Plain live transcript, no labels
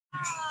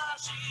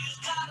She's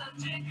got a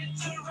ticket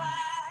to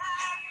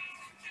ride.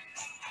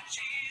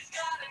 She's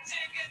got a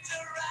ticket to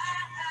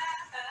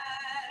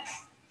ride.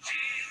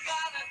 She's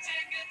got a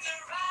ticket to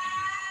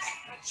ride,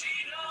 but she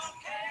don't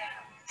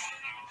care.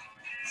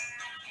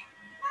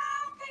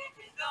 My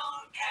baby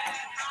don't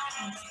care.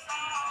 She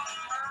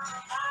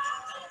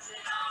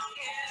don't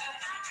care.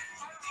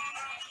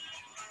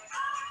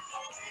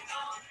 She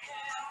don't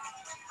care.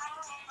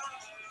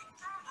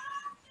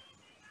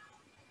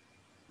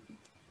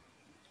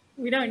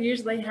 We don't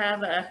usually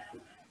have a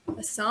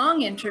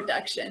song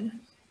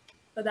introduction,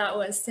 but that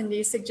was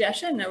Cindy's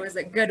suggestion. That was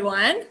a good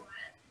one.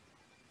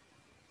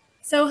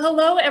 So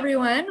hello,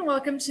 everyone.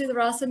 Welcome to the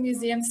Rossland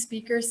Museum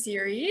Speaker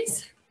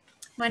Series.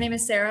 My name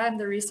is Sarah. I'm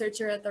the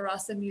researcher at the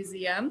Rossland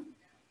Museum.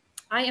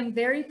 I am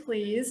very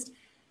pleased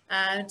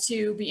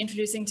to be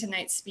introducing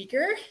tonight's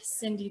speaker,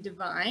 Cindy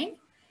Devine.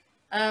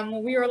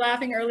 We were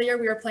laughing earlier.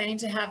 We were planning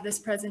to have this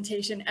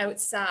presentation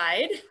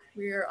outside.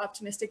 We were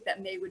optimistic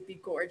that May would be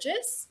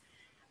gorgeous.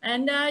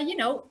 And, you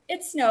know,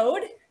 it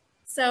snowed,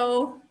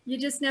 so you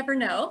just never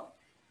know.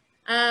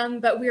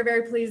 But we are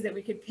very pleased that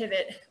we could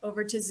pivot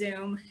over to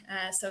Zoom.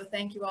 So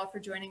thank you all for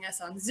joining us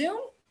on Zoom.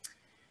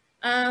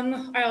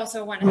 I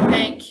also want to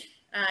thank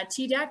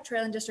TDAC,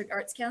 Trail and District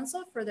Arts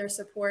Council, for their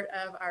support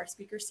of our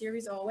speaker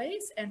series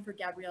always, and for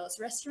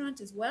Gabriella's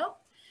Restaurant as well.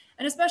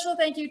 And a special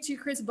thank you to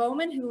Chris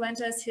Bowman, who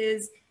lent us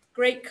his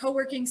great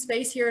co-working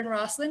space here in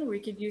Rossland, where we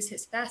could use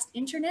his fast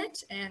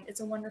internet, and it's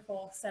a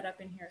wonderful setup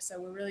in here. So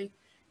we're really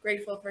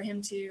grateful for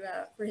him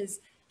for his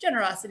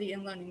generosity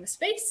in loaning the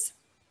space.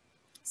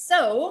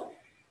 So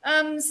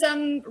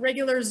some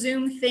regular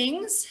Zoom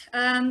things.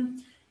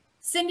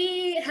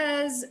 Cindy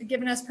has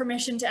given us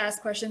permission to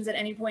ask questions at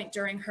any point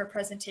during her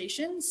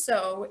presentation.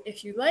 So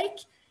if you like,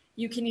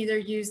 you can either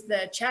use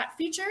the chat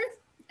feature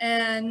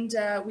and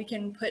we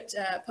can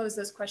pose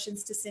those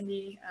questions to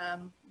Cindy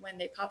when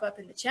they pop up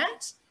in the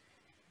chat.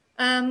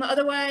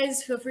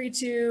 Otherwise, feel free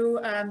to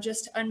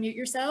just unmute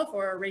yourself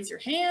or raise your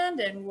hand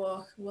and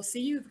we'll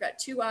see you. We've got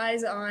two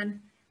eyes on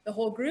the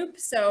whole group,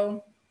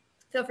 so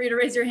feel free to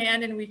raise your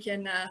hand and we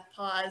can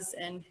pause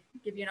and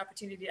give you an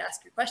opportunity to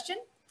ask your question.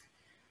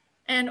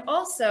 And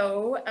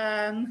also,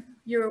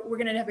 we're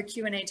going to have a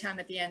Q&A time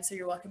at the end, so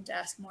you're welcome to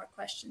ask more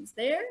questions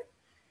there.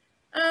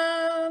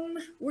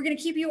 We're going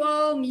to keep you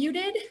all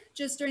muted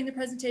just during the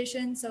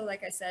presentation. So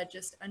like I said,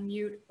 just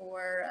unmute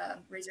or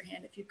raise your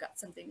hand if you've got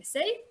something to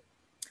say.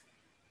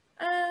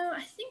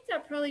 I think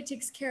that probably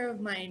takes care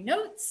of my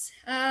notes.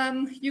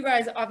 You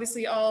guys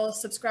obviously all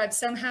subscribe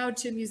somehow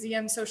to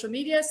museum social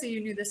media, so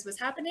you knew this was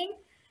happening.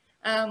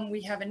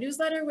 We have a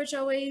newsletter which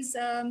always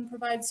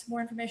provides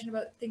more information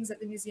about things that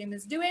the museum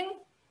is doing.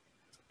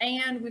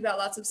 And we've got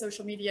lots of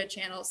social media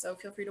channels, so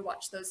feel free to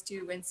watch those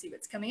too and see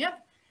what's coming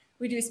up.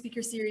 We do a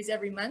speaker series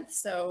every month,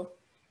 so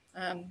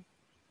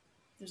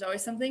there's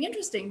always something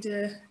interesting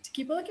to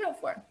keep a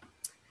lookout for.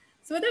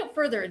 So without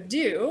further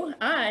ado,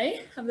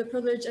 I have the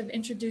privilege of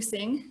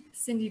introducing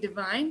Cindy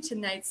Devine,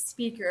 tonight's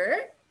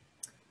speaker.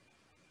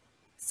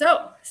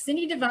 So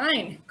Cindy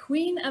Devine,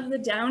 Queen of the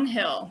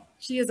Downhill.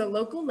 She is a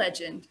local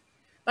legend.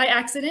 By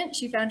accident,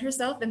 she found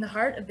herself in the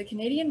heart of the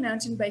Canadian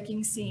mountain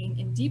biking scene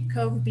in Deep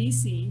Cove,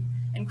 BC,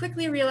 and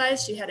quickly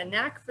realized she had a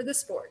knack for the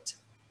sport.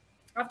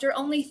 After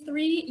only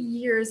 3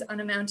 years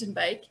on a mountain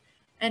bike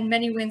and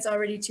many wins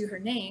already to her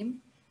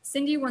name,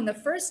 Cindy won the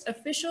first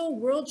official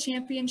World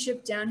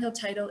Championship downhill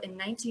title in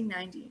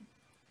 1990.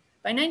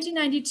 By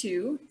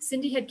 1992,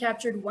 Cindy had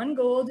captured 1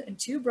 gold and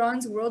 2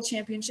 bronze World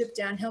Championship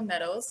downhill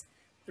medals,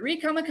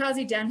 3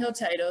 kamikaze downhill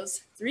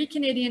titles, 3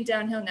 Canadian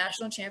downhill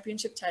national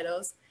championship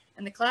titles,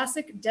 and the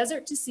classic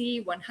Desert to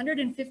Sea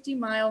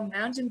 150-mile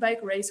mountain bike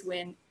race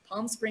win,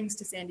 Palm Springs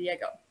to San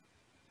Diego.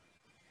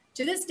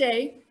 To this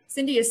day,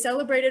 Cindy is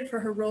celebrated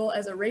for her role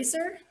as a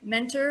racer,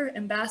 mentor,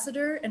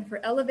 ambassador, and for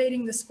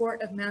elevating the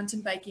sport of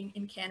mountain biking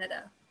in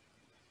Canada.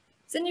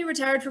 Cindy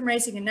retired from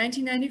racing in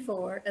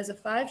 1994 as a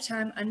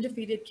 5-time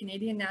undefeated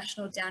Canadian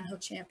national downhill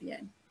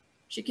champion.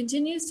 She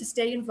continues to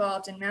stay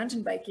involved in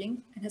mountain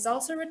biking and has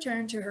also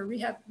returned to her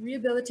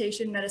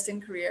rehabilitation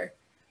medicine career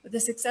with a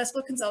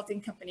successful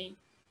consulting company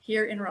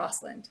here in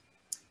Rossland.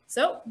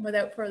 So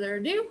without further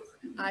ado,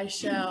 I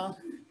shall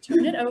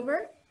turn it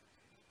over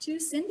to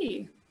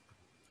Cindy.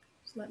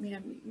 So let me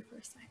unmute you for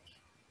a sec.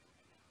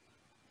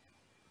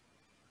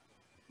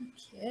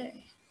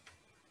 Okay.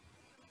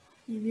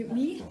 You mute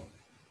me?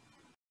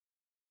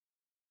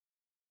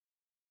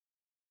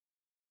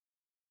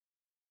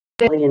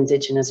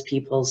 Indigenous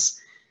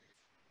peoples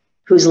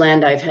whose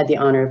land I've had the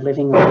honor of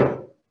living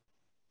on.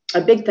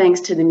 A big thanks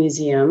to the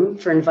museum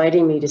for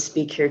inviting me to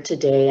speak here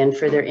today and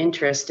for their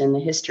interest in the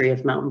history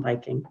of mountain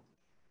biking.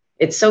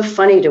 It's so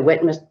funny to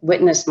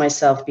witness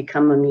myself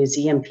become a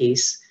museum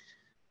piece.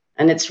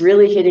 And it's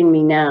really hitting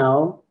me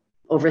now,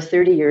 over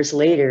 30 years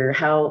later,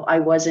 how I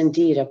was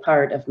indeed a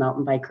part of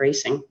mountain bike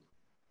racing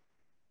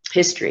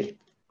history.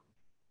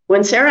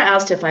 When Sarah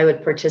asked if I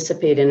would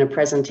participate in a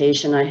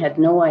presentation, I had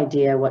no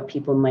idea what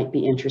people might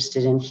be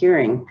interested in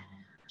hearing.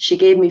 She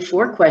gave me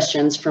 4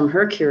 questions from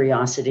her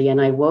curiosity,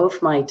 and I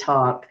wove my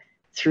talk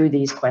through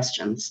these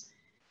questions.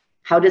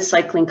 How did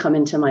cycling come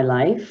into my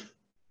life?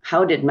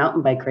 How did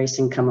mountain bike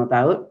racing come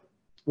about?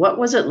 What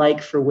was it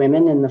like for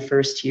women in the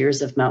first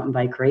years of mountain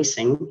bike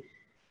racing?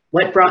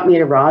 What brought me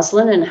to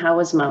Rossland, and how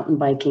has mountain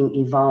biking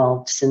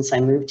evolved since I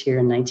moved here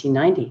in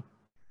 1990?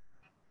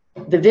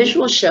 The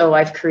visual show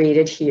I've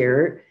created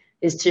here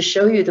is to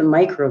show you the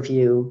micro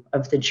view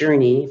of the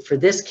journey for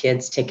this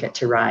kid's ticket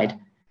to ride.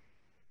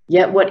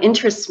 Yet what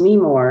interests me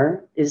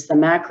more is the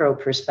macro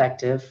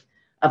perspective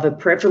of a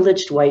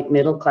privileged white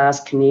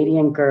middle-class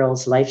Canadian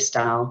girl's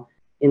lifestyle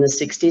in the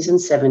 60s and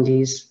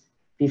 70s,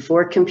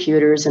 before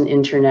computers and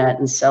internet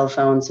and cell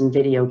phones and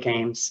video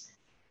games.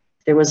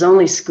 There was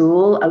only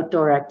school,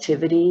 outdoor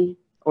activity,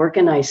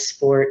 organized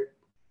sport,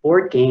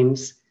 board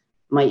games,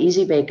 my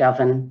easy bake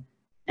oven,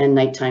 and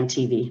nighttime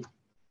TV.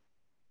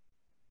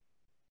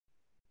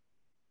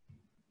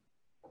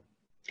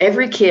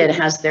 Every kid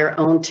has their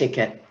own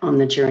ticket on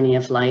the journey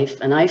of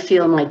life, and I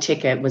feel my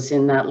ticket was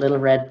in that little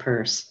red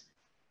purse.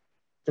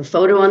 The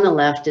photo on the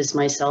left is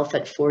myself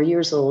at 4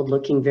 years old,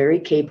 looking very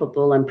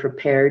capable and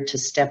prepared to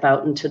step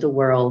out into the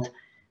world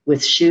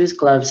with shoes,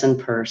 gloves, and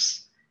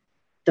purse.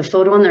 The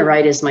photo on the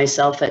right is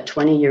myself at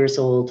 20 years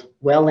old,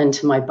 well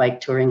into my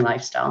bike touring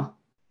lifestyle.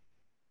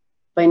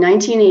 By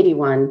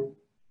 1981,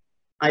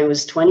 I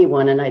was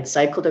 21 and I'd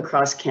cycled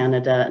across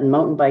Canada, and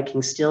mountain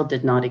biking still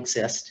did not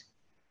exist.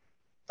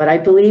 But I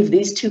believe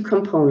these two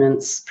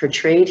components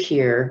portrayed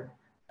here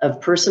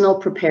of personal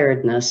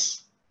preparedness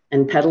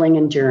and pedaling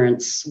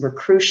endurance were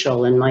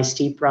crucial in my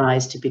steep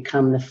rise to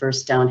become the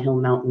first downhill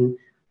mountain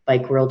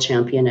bike world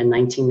champion in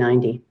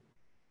 1990.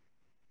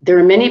 There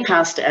are many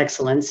paths to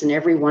excellence, and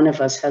every one of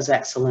us has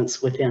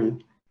excellence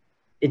within.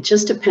 It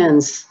just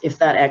depends if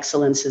that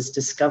excellence is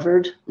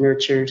discovered,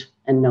 nurtured,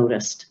 and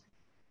noticed.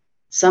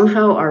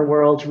 Somehow our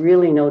world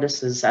really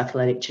notices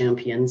athletic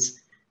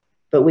champions,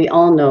 but we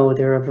all know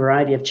there are a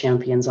variety of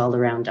champions all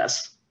around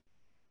us.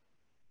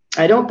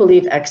 I don't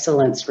believe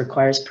excellence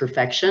requires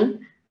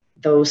perfection,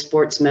 though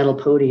sports medal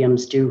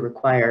podiums do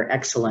require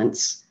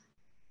excellence.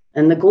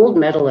 And the gold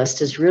medalist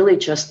is really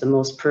just the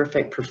most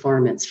perfect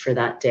performance for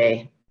that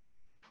day.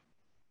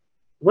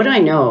 What I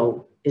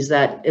know is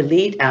that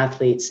elite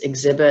athletes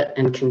exhibit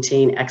and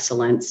contain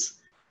excellence,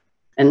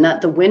 and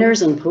that the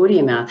winners and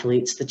podium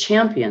athletes, the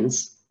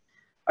champions,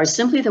 are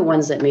simply the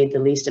ones that made the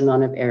least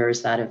amount of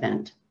errors that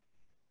event.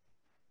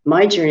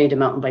 My journey to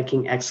mountain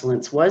biking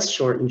excellence was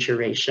short in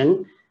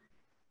duration,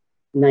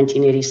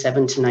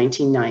 1987 to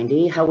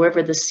 1990.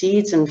 However, the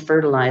seeds and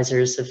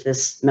fertilizers of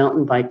this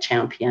mountain bike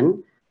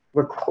champion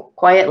were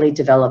quietly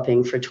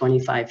developing for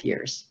 25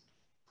 years.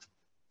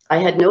 I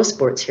had no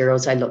sports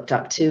heroes I looked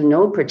up to,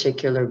 no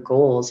particular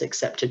goals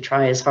except to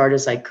try as hard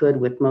as I could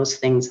with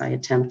most things I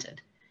attempted.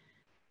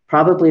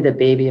 Probably the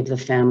baby of the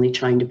family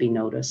trying to be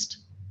noticed.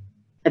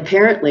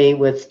 Apparently,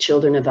 with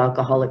children of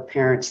alcoholic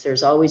parents,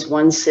 there's always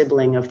one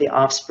sibling of the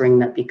offspring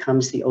that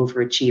becomes the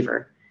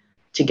overachiever,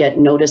 to get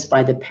noticed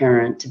by the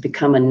parent, to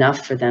become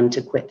enough for them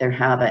to quit their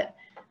habit.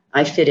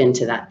 I fit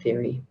into that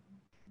theory.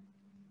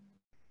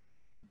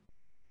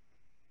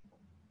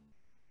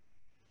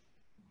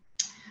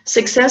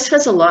 Success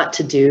has a lot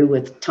to do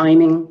with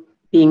timing,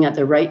 being at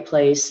the right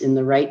place in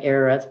the right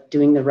era,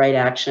 doing the right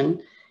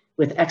action,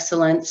 with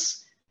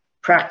excellence,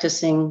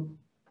 practicing,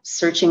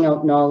 searching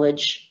out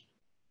knowledge,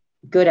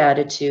 good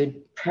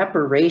attitude,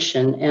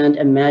 preparation, and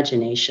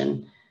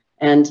imagination,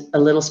 and a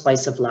little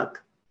spice of luck.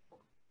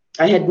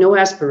 I had no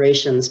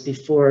aspirations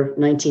before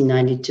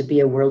 1990 to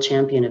be a world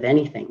champion of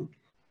anything.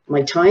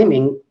 My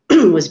timing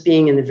was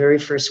being in the very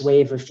first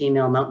wave of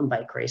female mountain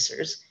bike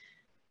racers.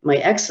 My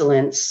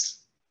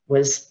excellence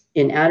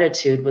in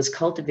attitude was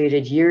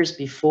cultivated years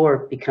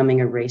before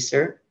becoming a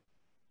racer.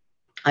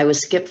 I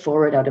was skipped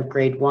forward out of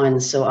grade 1,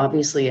 so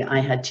obviously I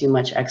had too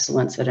much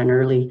excellence at an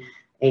early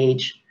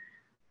age.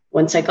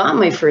 Once I got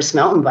my first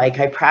mountain bike,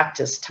 I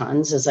practiced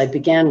tons. As I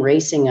began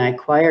racing, I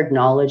acquired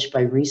knowledge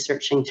by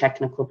researching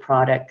technical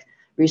product,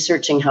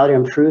 researching how to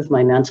improve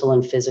my mental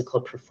and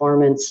physical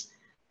performance,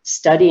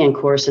 studying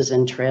courses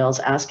and trails,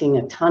 asking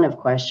a ton of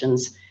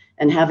questions,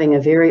 and having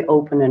a very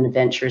open and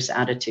adventurous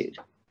attitude.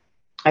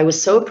 I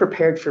was so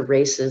prepared for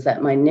races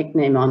that my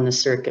nickname on the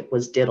circuit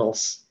was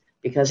Diddles,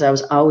 because I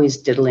was always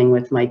diddling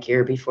with my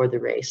gear before the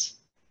race.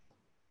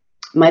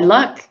 My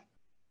luck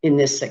in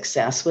this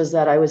success was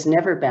that I was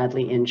never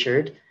badly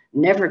injured,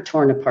 never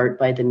torn apart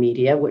by the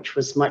media, which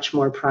was much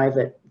more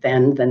private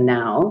then than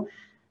now,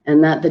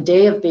 and that the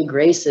day of big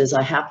races,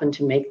 I happened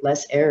to make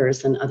less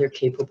errors than other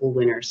capable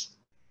winners.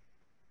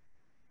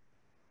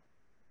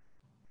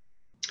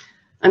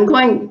 I'm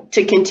going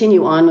to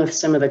continue on with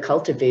some of the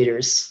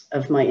cultivators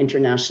of my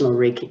international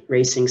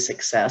racing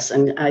success,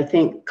 and I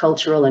think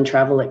cultural and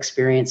travel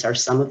experience are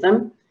some of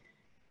them.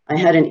 I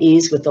had an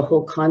ease with the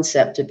whole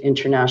concept of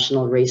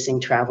international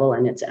racing travel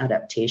and its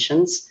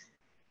adaptations.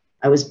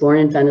 I was born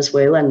in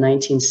Venezuela in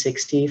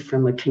 1960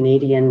 from a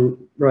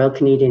Royal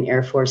Canadian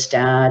Air Force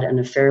dad and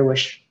a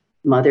Faroese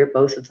mother,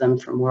 both of them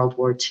from World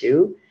War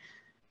II.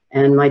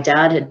 And my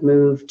dad had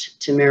moved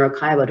to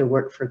Maracaibo to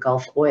work for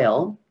Gulf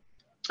Oil,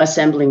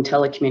 assembling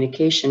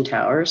telecommunication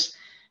towers.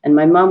 And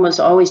my mom was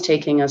always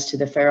taking us to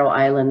the Faroe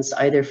Islands,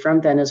 either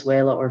from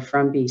Venezuela or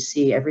from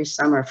BC, every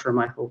summer for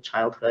my whole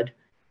childhood.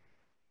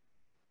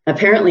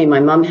 Apparently,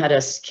 my mom had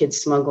us kids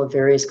smuggle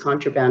various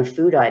contraband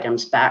food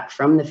items back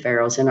from the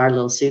Faroes in our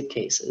little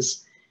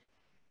suitcases.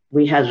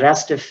 We had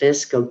rest of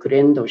fisk og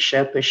grind og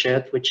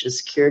kjøpekjøtt, which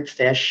is cured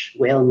fish,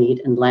 whale meat,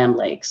 and lamb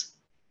legs.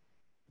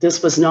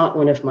 This was not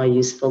one of my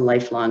useful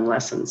lifelong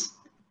lessons.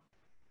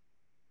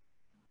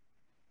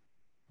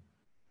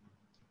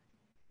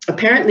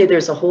 Apparently,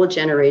 there's a whole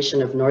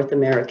generation of North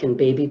American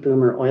baby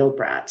boomer oil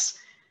brats,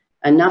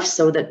 enough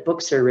so that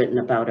books are written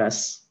about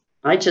us.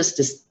 I just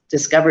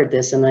discovered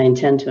this and I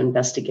intend to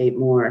investigate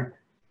more.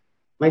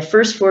 My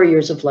first 4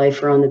 years of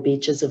life were on the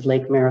beaches of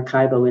Lake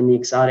Maracaibo in the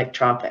exotic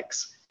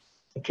tropics.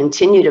 I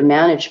continue to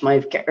manage my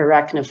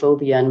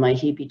arachnophobia and my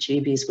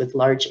heebie-jeebies with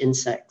large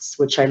insects,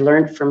 which I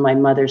learned from my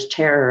mother's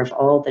terror of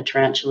all the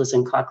tarantulas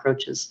and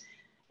cockroaches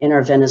in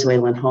our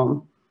Venezuelan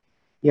home,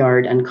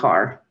 yard, and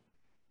car.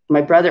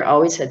 My brother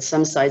always had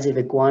some size of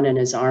iguana in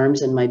his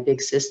arms, and my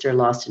big sister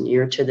lost an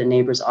ear to the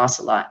neighbor's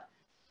ocelot.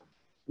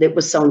 It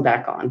was sewn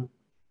back on.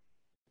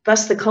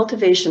 Thus, the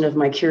cultivation of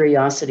my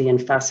curiosity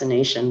and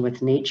fascination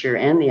with nature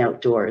and the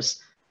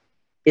outdoors.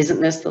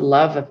 Isn't this the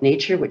love of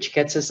nature which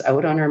gets us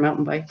out on our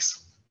mountain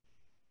bikes?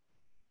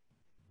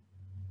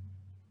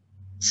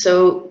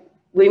 So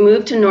we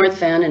moved to North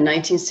Van in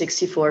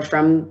 1964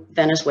 from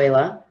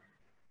Venezuela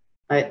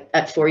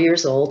at 4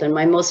 years old, and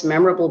my most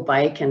memorable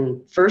bike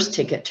and first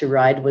ticket to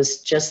ride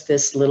was just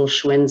this little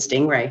Schwinn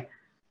Stingray.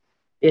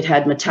 It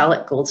had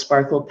metallic gold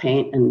sparkle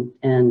paint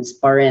and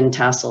bar end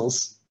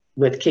tassels.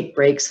 With kick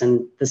brakes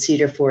and the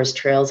cedar forest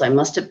trails, I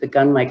must have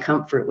begun my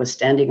comfort with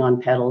standing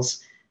on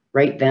pedals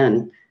right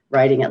then,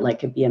 riding it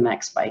like a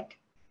BMX bike.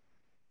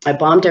 I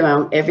bombed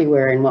around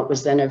everywhere in what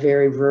was then a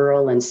very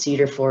rural and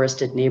cedar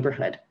forested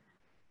neighborhood.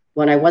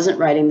 When I wasn't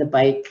riding the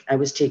bike, I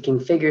was taking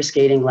figure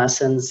skating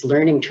lessons,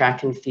 learning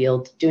track and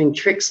field, doing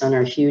tricks on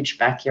our huge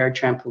backyard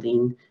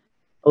trampoline,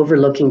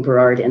 overlooking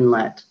Burrard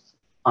Inlet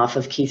off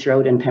of Keith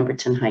Road and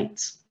Pemberton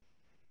Heights.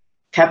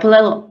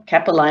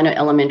 Capilano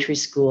Elementary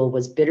School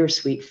was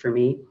bittersweet for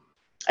me.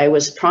 I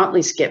was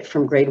promptly skipped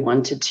from grade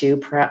 1 to 2.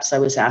 Perhaps I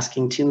was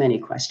asking too many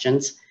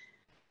questions.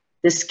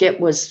 This skip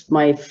was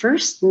my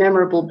first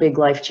memorable big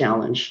life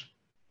challenge.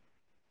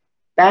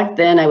 Back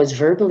then, I was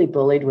verbally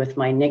bullied with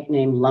my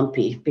nickname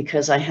Lumpy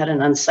because I had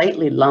an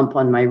unsightly lump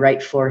on my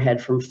right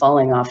forehead from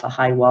falling off a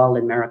high wall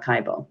in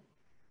Maracaibo.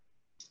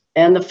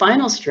 And the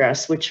final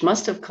stress, which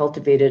must have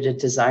cultivated a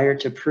desire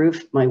to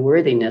prove my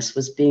worthiness,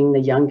 was being the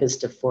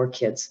youngest of 4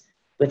 kids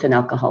with an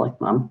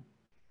alcoholic mom.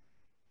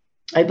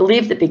 I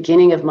believe the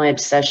beginning of my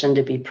obsession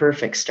to be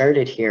perfect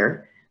started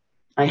here.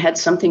 I had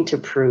something to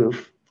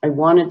prove. I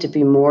wanted to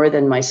be more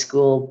than my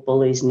school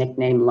bully's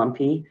nickname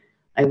Lumpy.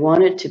 I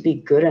wanted to be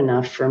good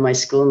enough for my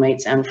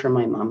schoolmates and for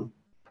my mom.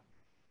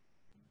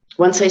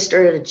 Once I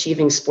started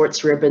achieving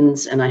sports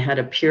ribbons and I had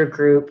a peer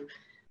group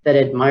that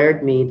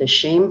admired me, the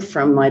shame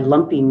from my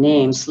lumpy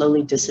name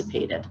slowly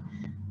dissipated.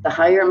 The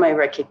higher my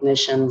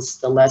recognitions,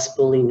 the less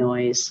bully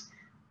noise.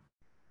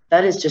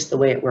 That is just the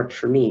way it worked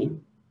for me.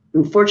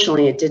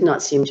 Unfortunately, it did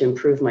not seem to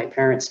improve my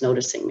parents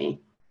noticing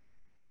me.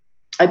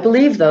 I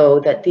believe, though,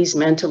 that these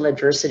mental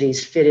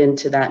adversities fit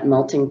into that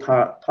melting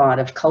pot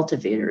of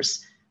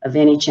cultivators of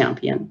any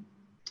champion.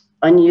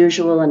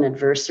 Unusual and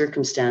adverse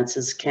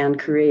circumstances can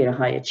create a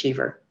high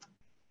achiever.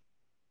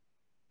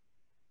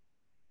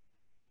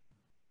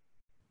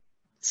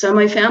 So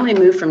my family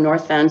moved from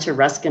North Van to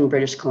Ruskin,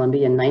 British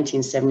Columbia in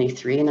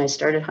 1973, and I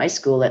started high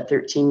school at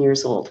 13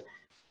 years old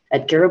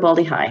at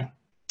Garibaldi High.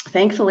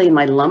 Thankfully,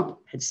 my lump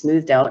had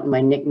smoothed out and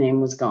my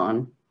nickname was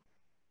gone.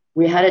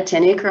 We had a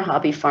 10-acre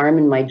hobby farm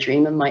and my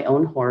dream of my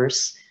own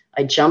horse.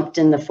 I jumped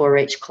in the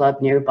 4-H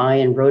club nearby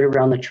and rode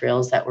around the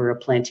trails that were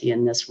aplenty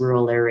in this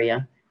rural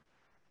area.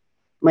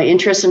 My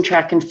interest in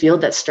track and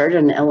field that started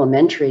in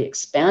elementary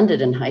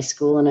expanded in high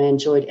school, and I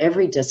enjoyed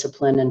every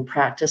discipline and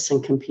practiced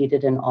and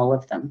competed in all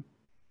of them.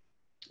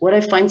 What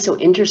I find so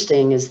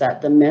interesting is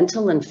that the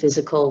mental and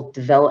physical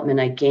development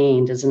I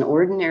gained as an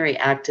ordinary,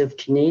 active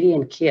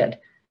Canadian kid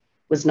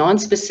was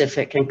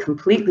non-specific and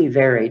completely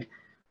varied,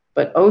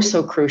 but oh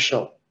so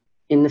crucial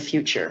in the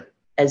future,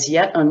 as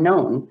yet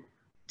unknown,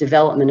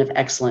 development of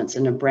excellence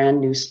in a brand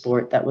new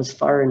sport that was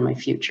far in my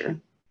future.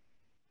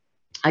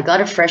 I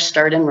got a fresh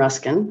start in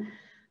Ruskin,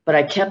 but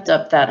I kept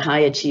up that high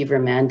achiever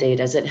mandate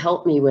as it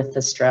helped me with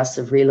the stress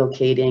of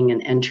relocating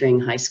and entering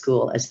high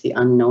school as the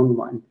unknown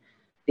one,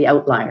 the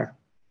outlier.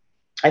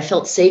 I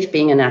felt safe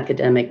being an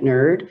academic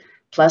nerd,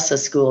 plus a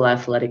school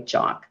athletic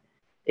jock.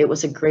 It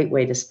was a great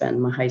way to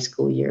spend my high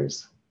school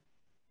years.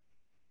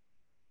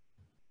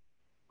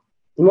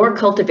 More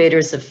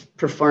cultivators of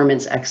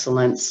performance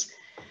excellence,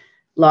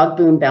 log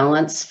boom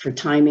balance for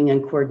timing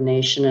and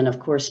coordination, and of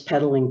course,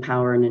 pedaling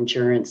power and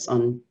endurance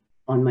on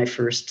my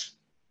first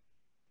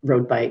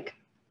road bike.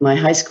 My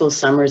high school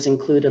summers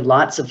included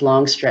lots of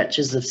long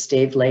stretches of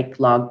Stave Lake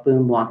log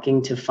boom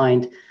walking to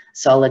find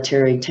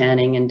solitary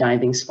tanning and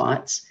diving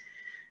spots.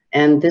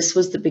 And this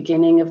was the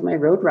beginning of my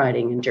road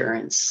riding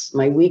endurance.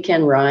 My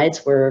weekend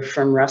rides were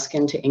from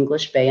Ruskin to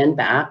English Bay and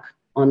back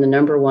on the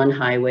 #1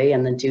 highway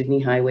and the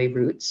Dewdney Highway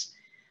routes.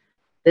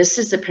 This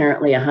is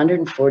apparently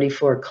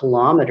 144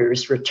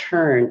 kilometers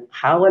return.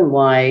 How and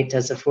why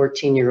does a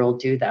 14-year-old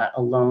do that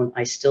alone?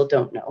 I still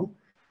don't know.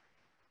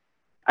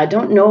 I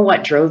don't know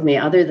what drove me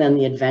other than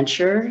the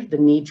adventure, the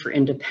need for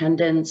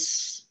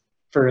independence,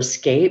 for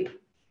escape,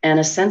 and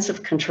a sense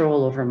of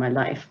control over my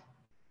life.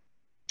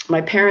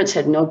 My parents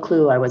had no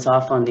clue I was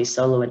off on these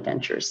solo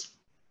adventures.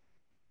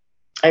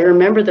 I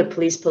remember the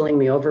police pulling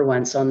me over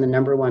once on the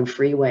 #1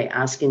 freeway,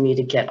 asking me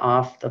to get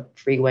off the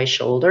freeway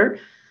shoulder.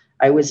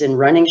 I was in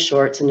running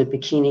shorts and a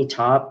bikini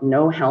top,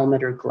 no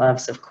helmet or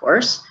gloves, of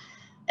course.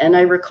 And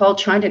I recall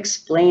trying to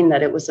explain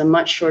that it was a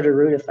much shorter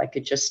route if I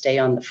could just stay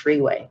on the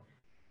freeway.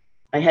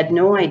 I had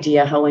no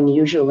idea how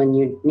unusual and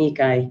unique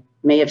I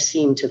may have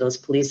seemed to those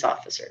police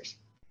officers.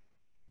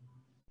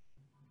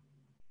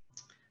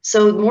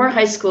 So more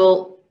high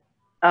school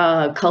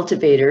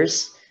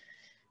cultivators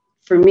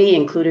for me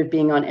included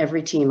being on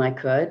every team I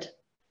could,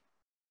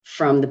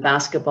 from the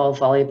basketball,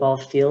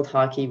 volleyball, field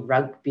hockey,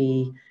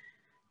 rugby,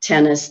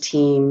 tennis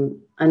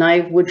team, and I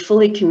would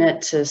fully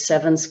commit to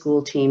 7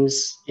 school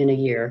teams in a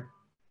year.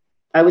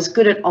 I was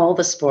good at all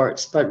the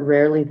sports, but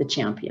rarely the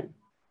champion.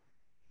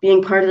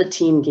 Being part of the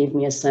team gave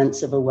me a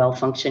sense of a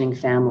well-functioning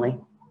family.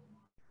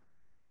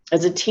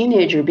 As a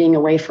teenager, being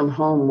away from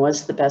home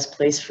was the best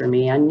place for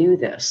me. I knew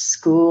this.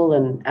 School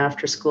and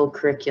after-school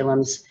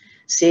curriculums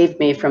saved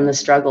me from the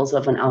struggles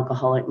of an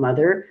alcoholic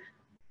mother.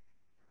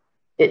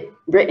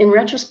 In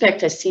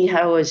retrospect, I see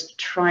how I was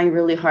trying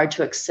really hard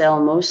to excel,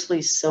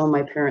 mostly so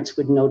my parents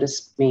would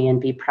notice me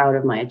and be proud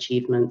of my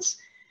achievements,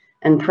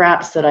 and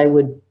perhaps that I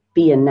would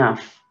be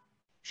enough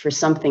for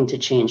something to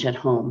change at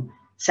home.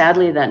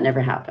 Sadly, that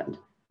never happened.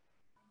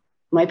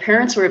 My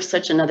parents were of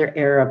such another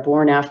era,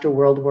 born after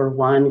World War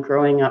I,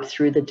 growing up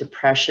through the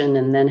Depression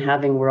and then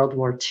having World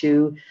War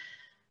II.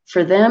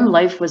 For them,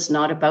 life was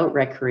not about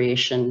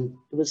recreation.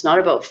 It was not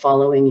about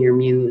following your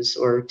muse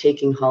or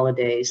taking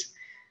holidays.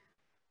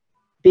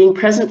 Being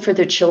present for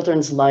their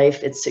children's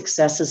life, its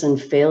successes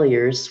and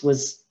failures,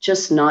 was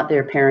just not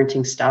their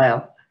parenting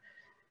style.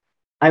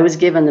 I was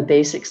given the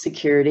basic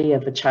security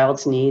of a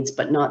child's needs,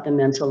 but not the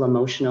mental,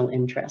 emotional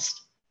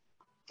interest.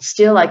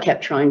 Still, I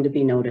kept trying to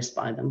be noticed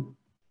by them.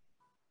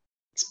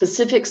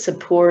 Specific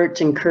support,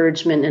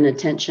 encouragement, and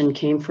attention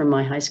came from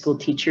my high school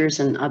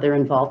teachers and other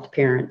involved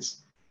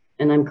parents,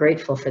 and I'm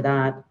grateful for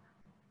that.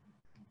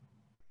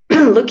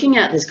 Looking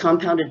at this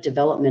compounded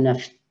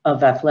development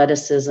of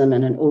athleticism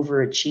and an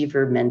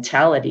overachiever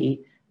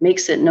mentality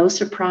makes it no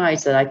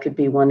surprise that I could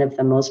be one of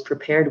the most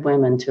prepared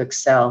women to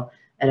excel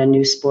at a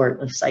new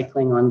sport of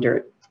cycling on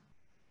dirt.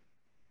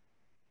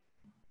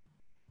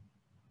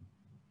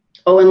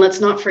 Oh, and let's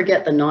not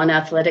forget the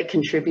non-athletic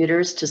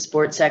contributors to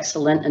sports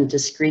excellent and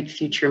discreet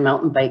future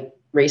mountain bike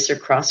racer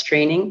cross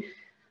training,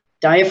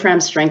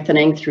 diaphragm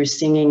strengthening through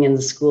singing in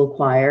the school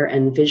choir,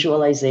 and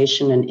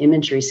visualization and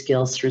imagery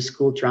skills through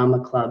school drama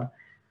club.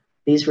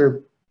 These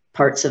were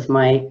parts of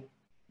my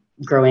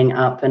growing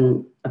up,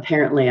 and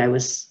apparently I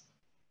was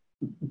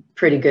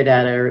pretty good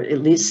at it, or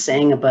at least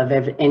sang above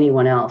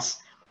anyone else.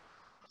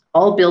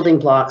 All building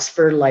blocks,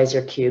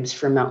 fertilizer cubes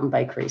for mountain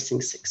bike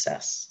racing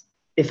success.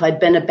 If I'd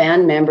been a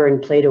band member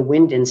and played a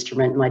wind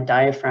instrument, my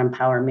diaphragm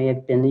power may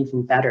have been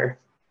even better.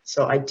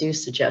 So I do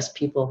suggest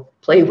people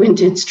play wind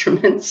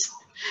instruments.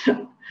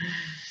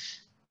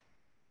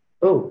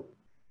 Oh.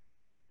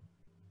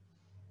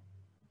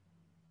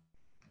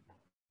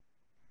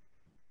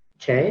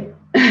 Okay.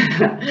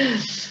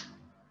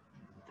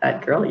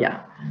 That girl,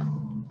 yeah.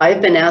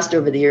 I've been asked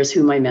over the years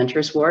who my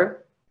mentors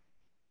were,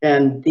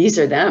 and these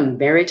are them: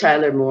 Mary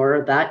Tyler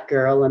Moore, that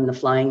girl, and the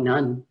Flying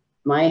Nun.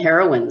 My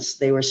heroines.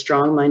 They were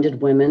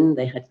strong-minded women,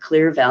 they had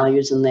clear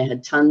values, and they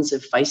had tons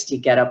of feisty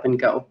get up and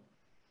go.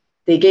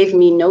 They gave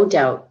me no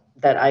doubt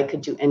that I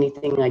could do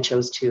anything I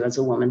chose to as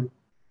a woman.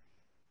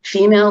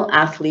 Female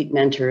athlete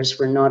mentors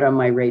were not on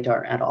my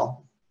radar at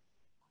all.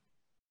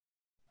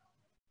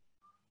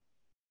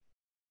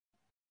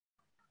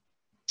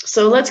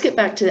 So let's get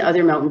back to the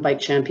other mountain bike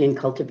champion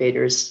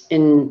cultivators.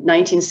 In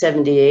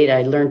 1978,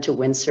 I learned to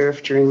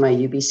windsurf during my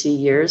UBC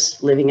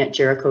years, living at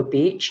Jericho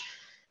Beach.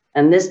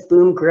 And this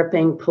boom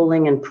gripping,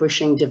 pulling, and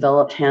pushing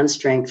developed hand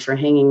strength for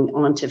hanging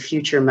onto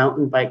future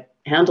mountain bike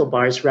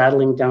handlebars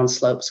rattling down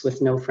slopes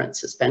with no front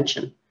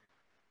suspension.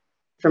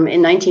 From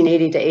in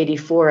 1980 to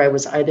 84, I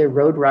was either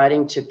road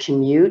riding to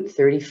commute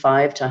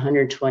 35 to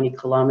 120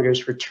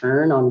 kilometers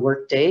return on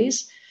work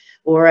days,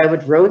 or I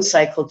would road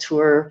cycle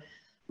tour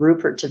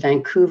Rupert to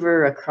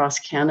Vancouver, across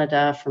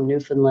Canada, from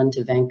Newfoundland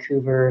to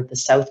Vancouver, the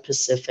South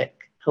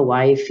Pacific,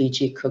 Hawaii,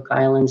 Fiji, Cook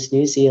Islands,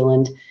 New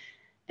Zealand,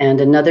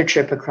 and another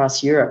trip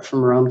across Europe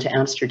from Rome to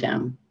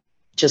Amsterdam,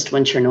 just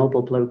when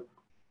Chernobyl blew.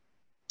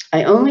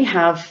 I only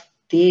have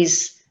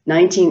these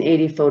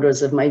 1980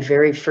 photos of my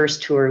very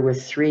first tour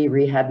with 3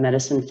 rehab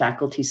medicine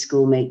faculty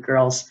schoolmate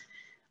girls,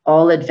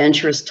 all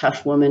adventurous,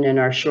 tough women in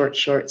our short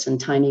shorts and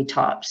tiny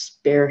tops,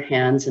 bare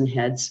hands and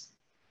heads.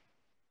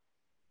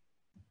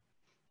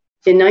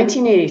 In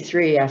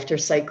 1983, after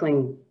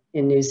cycling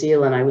in New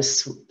Zealand, I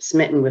was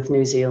smitten with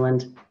New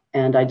Zealand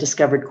and I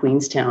discovered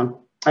Queenstown.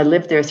 I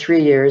lived there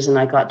 3 years and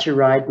I got to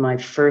ride my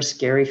first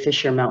Gary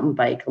Fisher mountain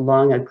bike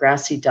along a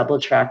grassy double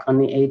track on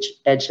the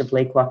edge of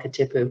Lake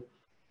Wakatipu.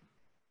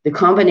 The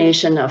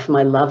combination of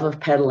my love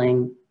of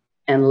pedaling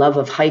and love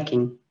of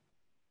hiking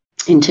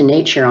into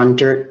nature on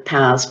dirt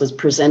paths was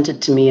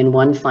presented to me in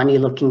one funny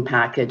looking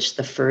package,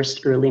 the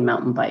first early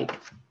mountain bike.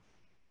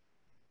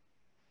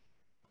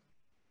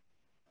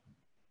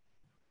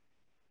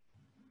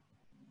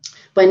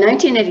 By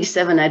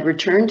 1987, I'd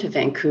returned to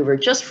Vancouver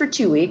just for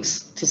 2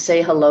 weeks to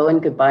say hello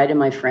and goodbye to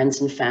my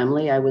friends and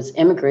family. I was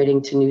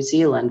immigrating to New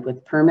Zealand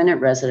with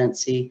permanent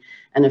residency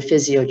and a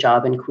physio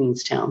job in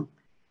Queenstown.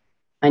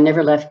 I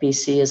never left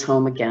BC as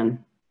home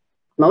again,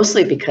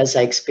 mostly because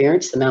I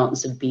experienced the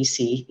mountains of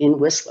BC in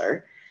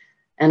Whistler,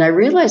 and I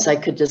realized I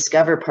could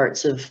discover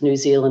parts of New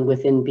Zealand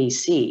within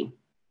BC.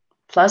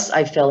 Plus,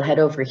 I fell head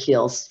over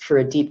heels for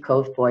a Deep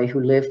Cove boy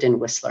who lived in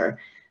Whistler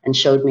and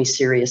showed me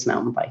serious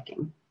mountain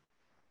biking.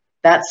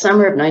 That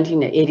summer of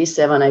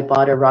 1987, I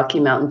bought a Rocky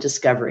Mountain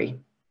Discovery,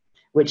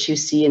 which you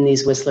see in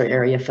these Whistler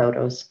area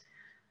photos,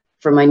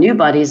 for my new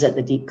buddies at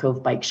the Deep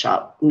Cove Bike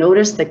Shop.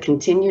 Notice the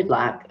continued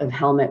lack of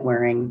helmet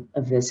wearing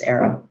of this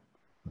era.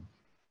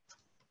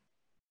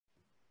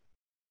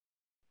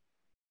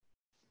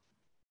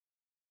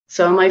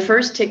 So my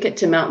first ticket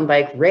to mountain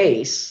bike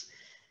race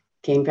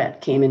came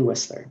in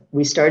Whistler.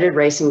 We started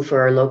racing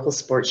for our local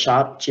sports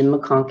shop, Jim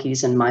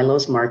McConkey's and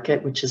Milo's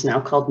Market, which is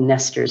now called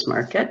Nestor's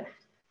Market.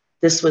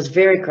 This was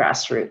very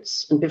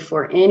grassroots and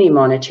before any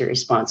monetary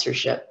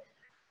sponsorship.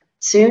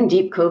 Soon,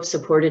 Deep Cove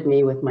supported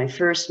me with my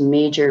first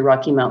major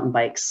Rocky Mountain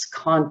Bikes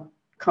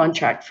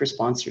contract for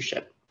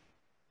sponsorship.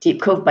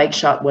 Deep Cove Bike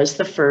Shop was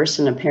the first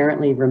and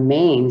apparently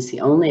remains the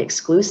only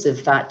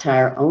exclusive fat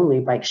tire only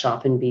bike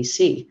shop in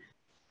BC.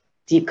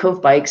 Deep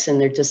Cove Bikes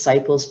and their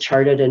disciples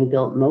charted and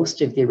built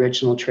most of the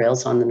original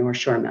trails on the North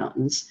Shore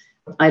Mountains.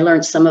 I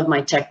learned some of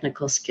my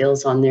technical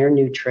skills on their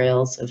new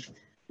trails of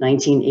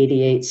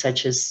 1988,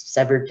 such as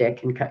Severed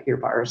Dick and Cut Your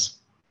Bars.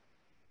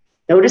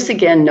 Notice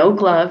again, no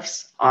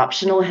gloves,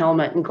 optional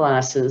helmet and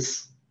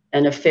glasses,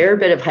 and a fair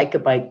bit of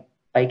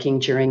biking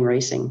during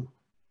racing.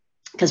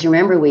 Because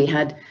remember, we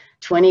had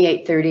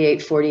 28,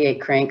 38,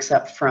 48 cranks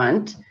up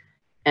front,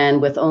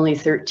 and with only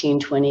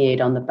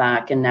 1328 on the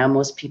back, and now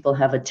most people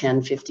have a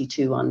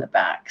 1052 on the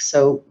back.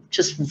 So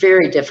just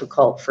very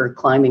difficult for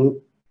climbing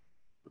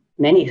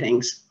many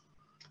things.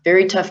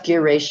 Very tough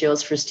gear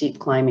ratios for steep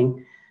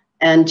climbing.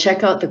 And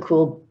check out the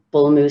cool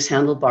bull moose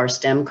handlebar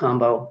stem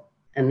combo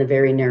and the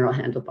very narrow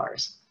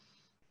handlebars.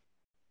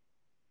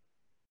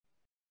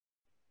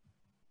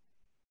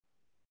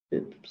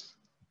 Oops,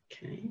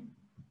 okay.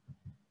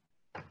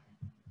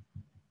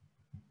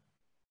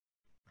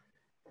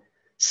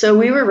 So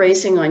we were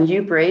racing on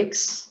U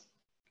brakes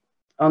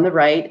on the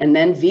right, and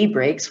then V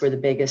brakes were the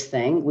biggest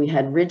thing. We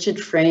had rigid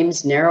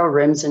frames, narrow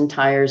rims and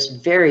tires,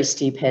 very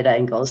steep head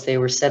angles. They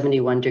were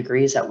 71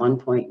 degrees at one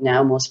point.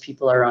 Now most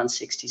people are on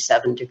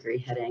 67-degree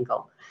head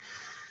angle.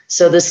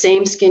 So the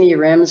same skinny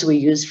rims we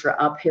used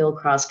for uphill,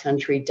 cross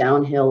country,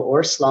 downhill,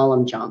 or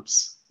slalom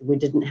jumps. We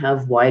didn't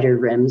have wider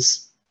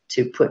rims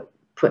to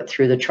put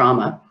through the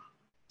trauma.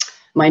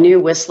 My new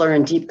Whistler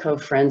and Deep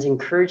Cove friends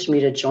encouraged me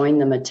to join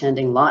them,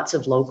 attending lots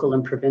of local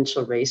and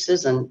provincial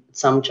races and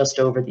some just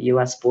over the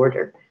US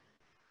border.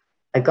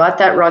 I got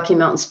that Rocky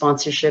Mountain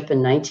sponsorship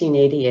in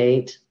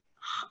 1988,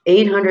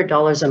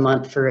 $800 a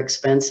month for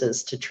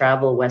expenses to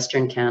travel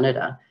Western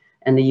Canada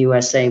and the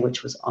USA,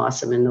 which was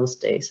awesome in those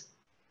days.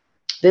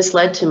 This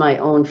led to my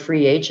own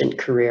free agent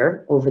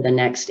career over the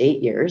next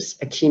 8 years,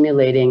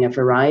 accumulating a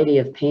variety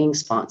of paying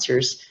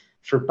sponsors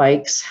for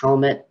bikes,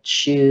 helmet,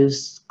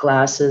 shoes,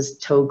 glasses,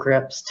 toe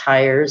grips,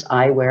 tires,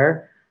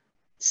 eyewear.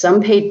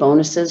 Some paid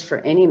bonuses for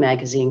any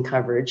magazine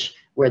coverage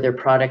where their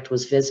product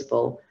was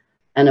visible,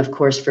 and of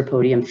course for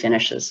podium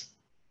finishes.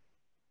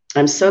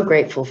 I'm so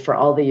grateful for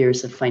all the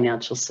years of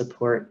financial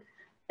support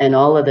and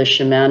all of the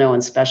Shimano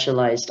and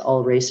Specialized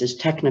All Racers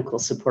technical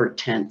support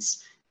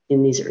tents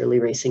in these early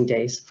racing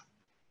days.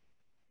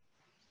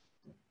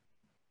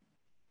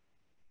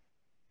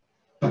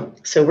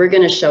 So we're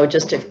going to show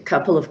just a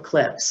couple of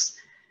clips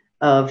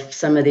of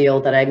some of the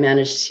old that I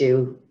managed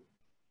to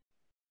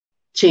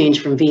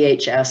change from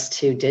VHS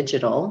to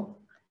digital.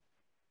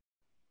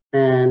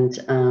 And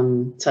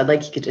so I'd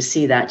like you to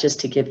see that just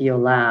to give you a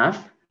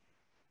laugh.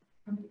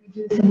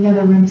 Any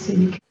other rooms so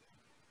you can...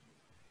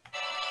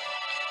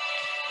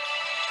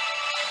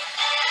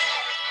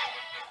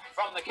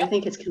 I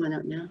think it's coming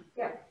out now.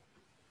 Yeah.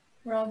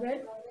 We're all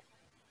good?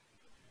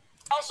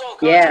 Also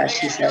Yeah,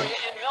 she said.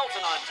 in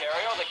Milton,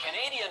 Ontario, the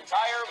Canadian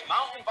Tire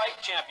Mountain Bike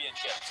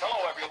Championships.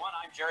 Hello, everyone.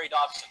 I'm Jerry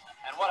Dobson.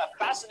 And what a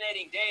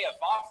fascinating day of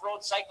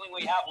off-road cycling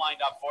we have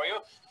lined up for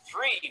you.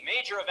 3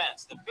 major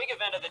events. The big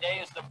event of the day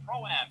is the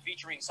Pro-Am,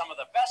 featuring some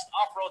of the best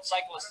off-road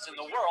cyclists in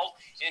the world,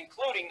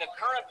 including the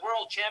current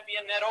world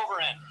champion, Ned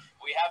Overend.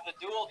 We have the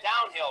Dual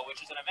Downhill, which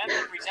is an event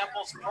that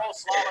resembles pro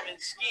slalom in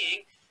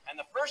skiing. And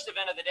the first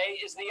event of the day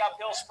is the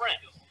uphill sprint.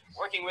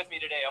 Working with me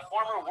today, a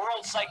former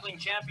world cycling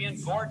champion,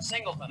 Gord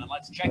Singleton. And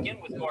let's check in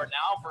with Gord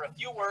now for a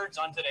few words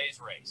on today's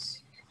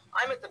race.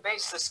 I'm at the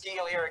base of the ski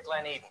hill here at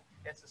Glen Eden.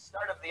 It's the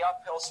start of the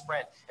uphill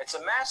sprint. It's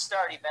a mass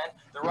start event.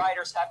 The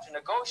riders have to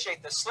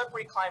negotiate the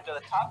slippery climb to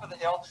the top of the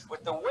hill,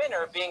 with the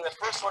winner being the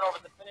first one over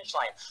the finish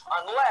line,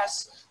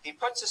 unless he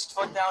puts his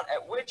foot down,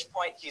 at which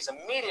point he's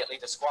immediately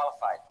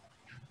disqualified.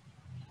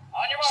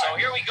 So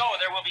here we go.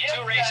 There will be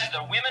two races. The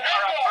women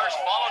are up first,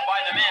 followed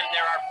by the men.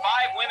 There are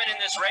 5 women in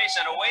this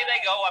race, and away they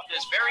go up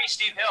this very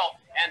steep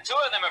hill. And 2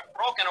 of them have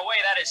broken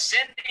away. That is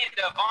Cindy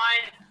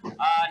Devine,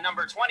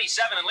 number 27,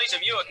 and Lisa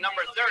Muick,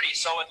 number 30.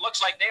 So it looks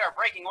like they are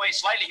breaking away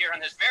slightly here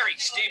on this very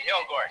steep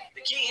hill, Gord.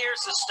 The key here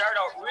is to start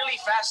out really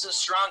fast and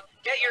strong.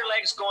 Get your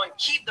legs going.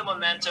 Keep the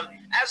momentum.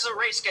 As the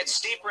race gets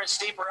steeper and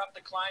steeper up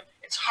the climb,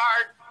 it's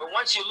hard, but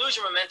once you lose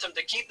your momentum,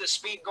 to keep the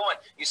speed going.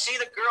 You see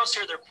the girls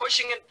here, they're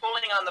pushing and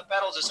pulling on the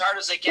pedals as hard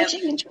as they can,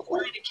 trying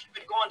to keep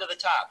it going to the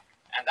top.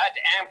 And that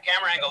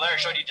camera angle there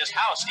showed you just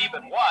how steep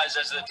it was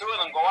as the 2 of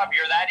them go up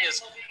here. That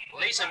is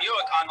Lisa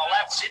Muick on the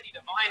left, Cindy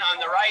Devine on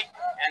the right,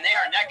 and they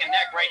are neck and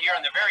neck right here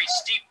on the very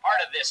steep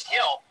part of this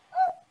hill.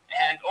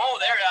 And, oh,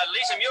 there,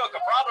 Lisa Muick,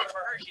 a problem for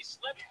her. She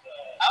slipped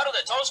out of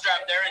the toe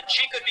strap there, and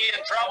she could be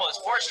in trouble.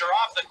 It's forced her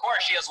off the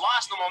course. She has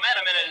lost the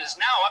momentum, and it is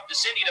now up to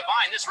Cindy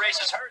Devine. This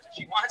race is hers, and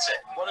she wants it.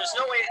 Well, there's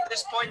no way at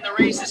this point in the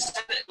race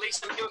that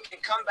Lisa Muick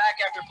can come back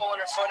after pulling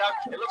her foot out.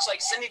 It looks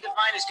like Cindy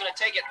Devine is going to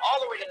take it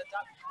all the way to the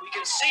top. We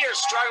can see her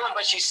struggling,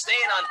 but she's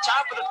staying on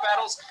top of the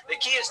pedals. The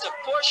key is to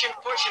push and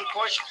push and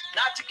push,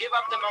 not to give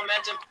up the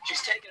momentum.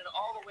 She's taking it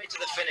all the way to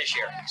the finish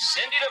here.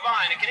 Cindy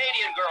Devine, a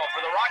Canadian girl for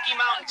the Rocky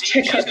Mountain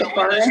team. Check She's out the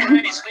going to win this bar.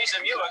 race. Lisa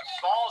Muick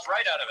falls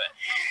right out of it.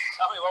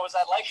 Tell me, what was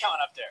that like coming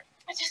up there?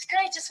 It's just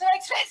great, just what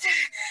I expected.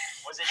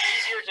 Was it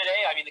easier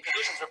today? I mean, the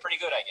conditions were pretty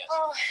good, I guess.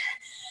 Oh,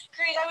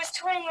 great. I was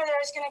toying whether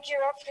I was going to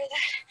gear up for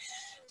that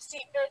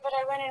steep bit, but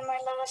I went in my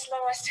lowest.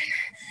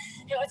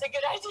 It was a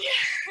good idea.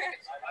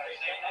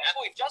 And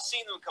we've just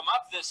seen them come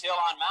up this hill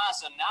en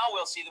masse, and now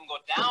we'll see them go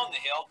down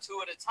the hill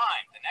 2 at a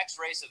time. The next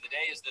race of the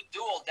day is the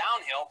dual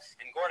downhill,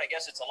 and Gord, I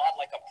guess it's a lot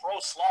like a pro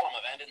slalom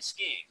event in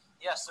skiing.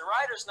 Yes, the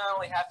riders not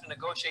only have to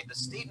negotiate the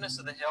steepness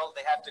of the hill,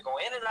 they have to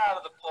go in and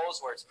out of the pulls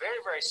where it's very,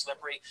 very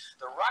slippery.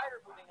 The rider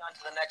moving on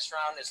to the next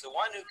round is the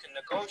one who can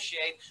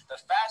negotiate the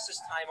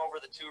fastest time over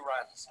the 2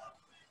 runs.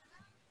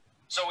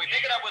 So we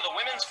pick it up with the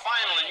women's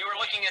final, and you are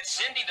looking at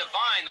Cindy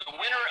Devine, the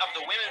winner of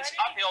the women's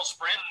uphill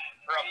sprint.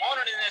 Her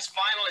opponent in this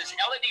final is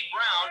Elodie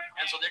Brown,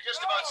 and so they're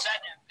just about set,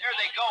 and there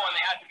they go, and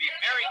they have to be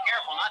very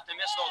careful not to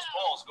miss those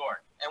poles,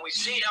 Gord. And we've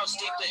seen how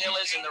steep the hill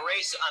is in the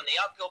race on the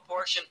uphill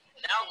portion,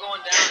 now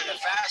going down at a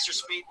faster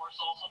speed.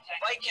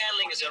 Bike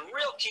handling is a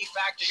real key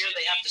factor here.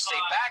 They have to stay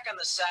back on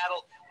the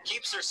saddle,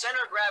 keeps their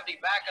center of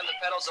gravity back on the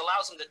pedals,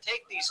 allows them to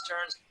take these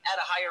turns at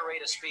a higher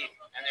rate of speed.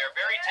 And they're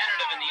very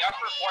tentative in the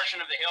upper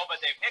portion of the hill,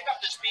 but they pick up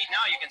the speed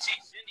now. You can see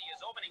Cindy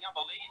is opening up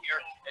a lead here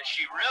as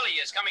she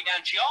really is coming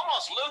down. She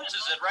almost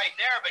loses it right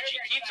there, but she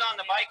keeps on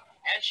the bike,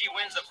 and she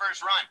wins the first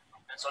run.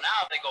 And so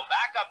now they go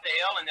back up the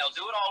hill, and they'll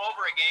do it all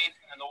over again,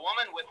 and the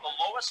woman with the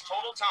lowest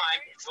total time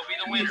will be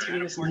the winner.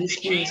 And of course,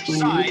 they change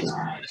sides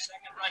in the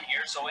second run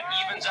here, so it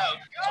evens out.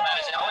 So that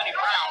is Elodie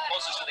Brown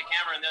closest to the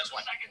camera in this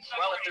one.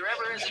 Well, if there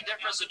ever is a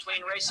difference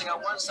between racing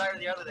on one side or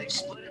the other, they've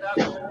split it up.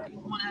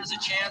 One has a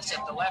chance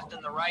at the left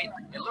and the right.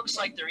 It looks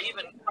like they're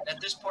even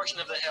at this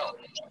portion of the hill.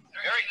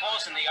 Very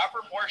close in the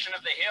upper portion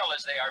of the hill,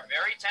 as they are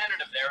very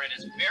tentative there. It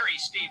is very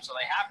steep, so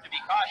they have to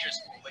be cautious.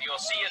 But you'll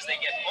see as they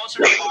get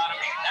closer to the bottom,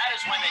 that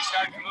is when they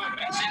start to move.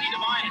 And Cindy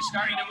Devine is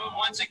starting to move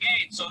once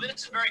again. So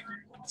this is very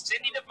cool.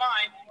 Cindy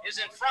Devine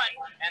is in front,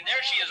 and there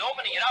she is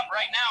opening it up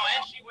right now,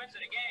 and she wins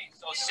it again.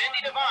 So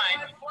Cindy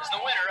Devine is the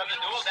winner of the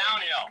dual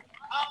downhill.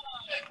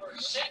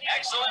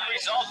 Excellent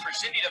result for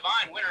Cindy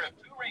Devine, winner of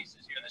 2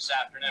 races here this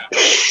afternoon.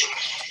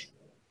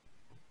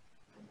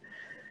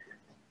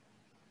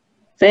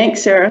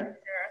 Thanks, Sarah.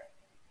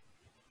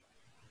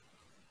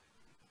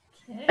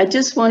 I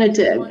just wanted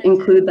to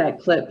include that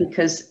clip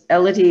because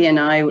Elodie and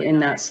I in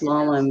that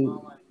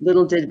slalom,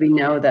 little did we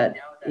know that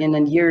in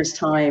a year's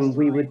time,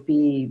 we would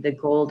be the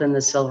gold and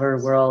the silver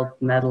world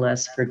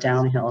medalists for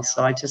downhill.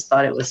 So I just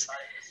thought it was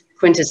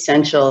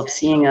quintessential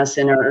seeing us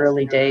in our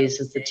early days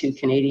as the 2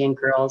 Canadian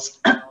girls.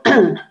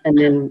 And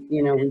then,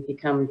 you know, we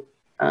become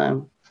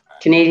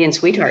Canadian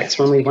sweethearts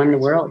when we won the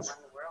worlds.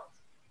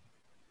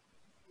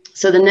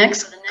 So the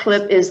next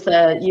clip is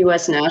the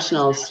US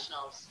Nationals.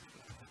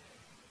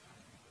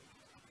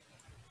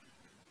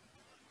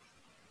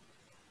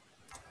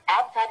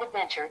 Outside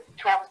Adventure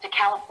travels to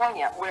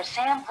California, where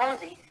Sam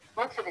Posey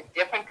looks at a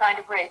different kind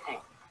of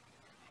racing.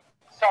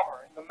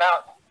 Summer in the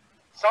mountains.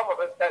 Some of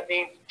us, that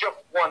means just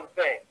one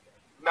thing,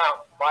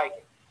 mountain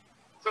biking.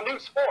 It's a new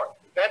sport,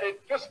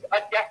 invented just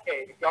a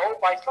decade ago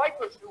by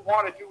cyclists who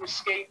wanted to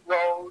escape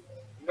roads,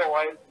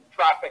 noise, and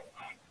traffic.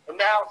 And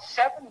now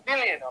 7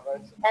 billion of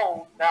us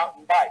own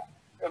mountain bikes.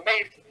 An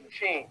amazing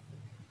machine.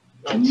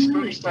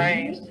 Screw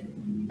frames,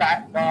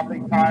 fat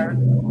wobbly tires,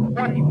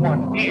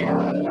 21 gears.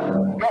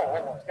 Go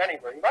almost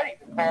anywhere. You might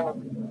even call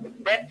them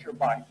adventure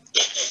bikes.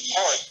 Of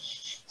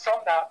course,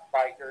 some mountain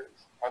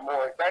bikers are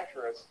more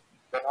adventurous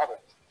than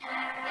others.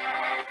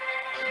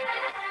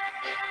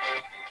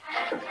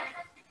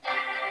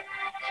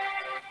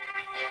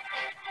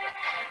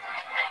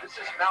 This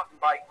is mountain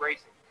bike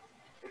racing.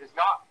 It is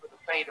not for the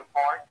faint of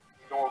heart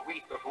nor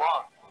weak of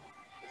lung.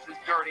 This is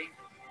dirty,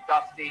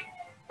 dusty,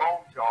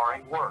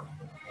 bone-jarring work.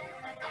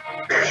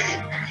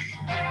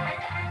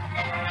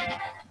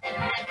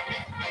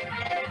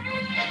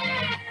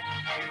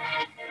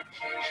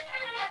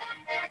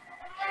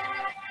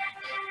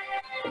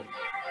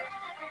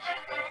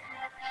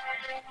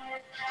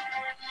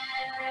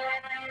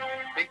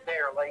 Big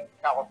Bear Lake,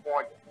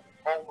 California,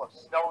 home of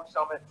Snow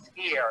Summit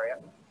Ski Area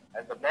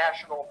and the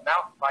National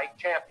Mountain Bike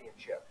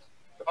Championships.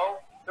 So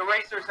the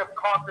racers have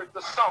conquered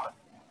the summit,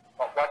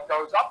 but what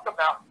goes up the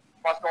mountain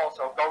must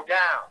also go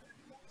down.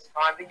 It's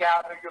time to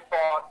gather your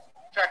thoughts,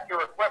 check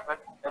your equipment,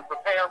 and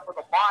prepare for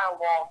the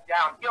mile-long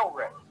downhill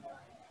race.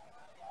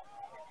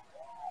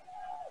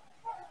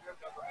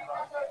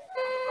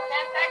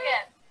 10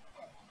 seconds.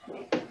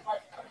 5,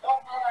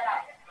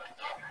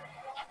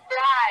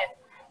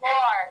 4,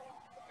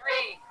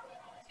 3,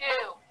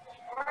 2,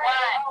 1,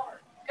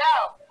 go.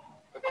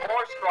 The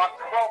course drops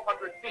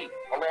 1,200 feet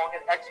along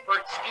an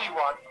expert ski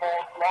run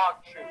called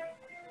log shoot.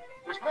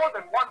 There's more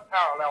than one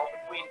parallel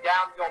between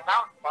downhill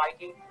mountain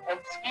biking and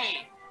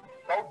skiing.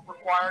 Both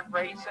require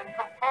grace and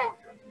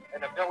composure,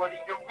 an ability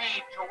to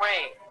read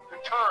terrain, to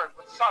turn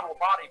with subtle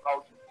body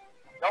motion.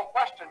 No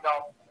question,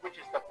 though, which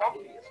is the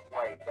bumpiest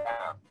way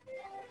down.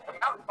 The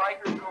mountain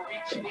bikers will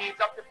reach speeds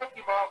up to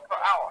 50 miles per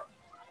hour.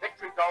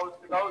 Victory goes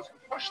to those who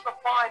push the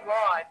fine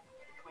line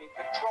between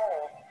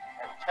control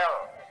and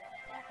terror.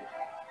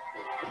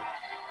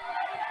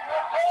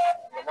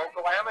 The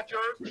local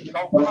amateurs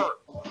go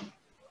first.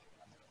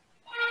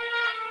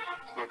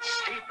 It's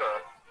steeper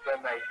than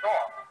they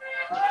thought.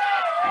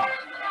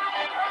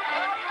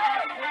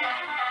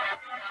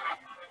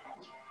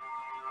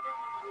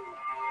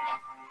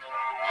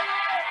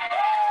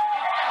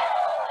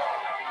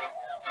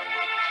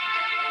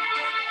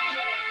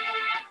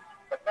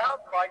 But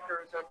mountain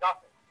bikers are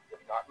nothing if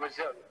not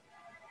resilient.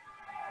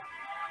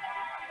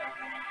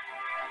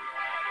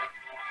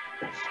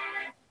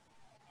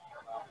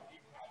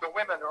 The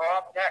women are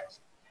up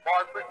next.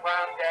 Margaret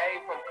Brown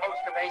Day from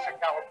Costa Mesa,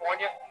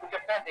 California, the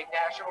defending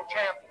national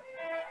champion.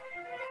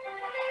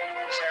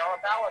 Sarah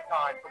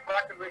Valentine from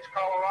Breckenridge,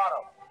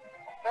 Colorado.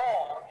 A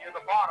fall near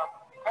the bottom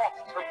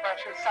costs her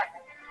precious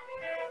second.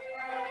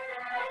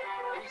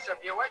 Lisa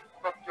Buick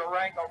from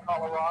Durango,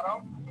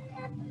 Colorado.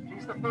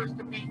 She's the first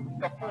to beat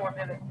the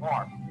 4-minute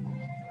mark.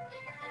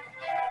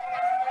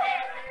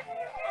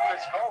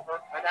 Chris Culver,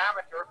 an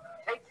amateur,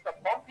 takes the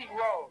bumpy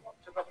road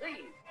to the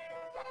lead.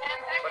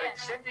 But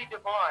it's Cindy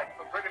Devine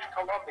from British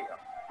Columbia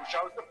who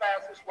shows the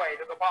fastest way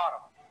to the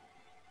bottom.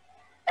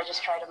 I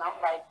just tried a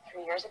mountain bike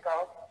 3 years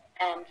ago,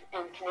 and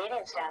in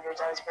Canadian standards,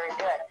 I was very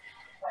good.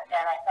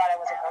 And I thought I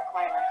was a hill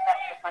climber.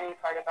 That's the funny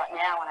part about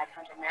now when I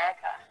come to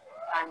America.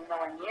 I'm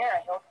nowhere near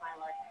a hill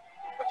climber.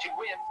 But she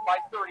wins by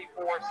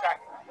 34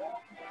 seconds.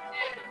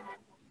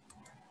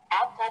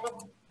 Outside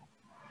of...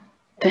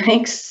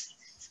 Thanks,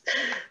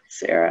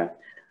 Sarah.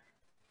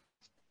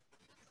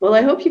 Well,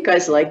 I hope you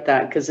guys like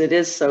that because it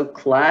is so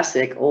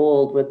classic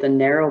old with the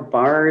narrow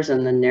bars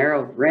and the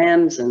narrow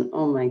rims and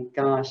oh my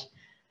gosh.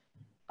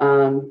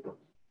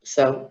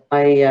 So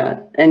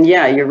and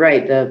yeah, you're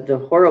right.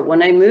 The horror,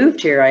 when I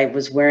moved here, I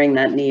was wearing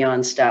that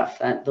neon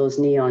stuff, those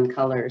neon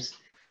colors.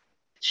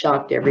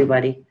 Shocked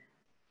everybody.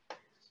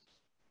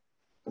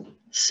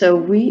 So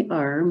we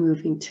are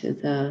moving to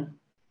the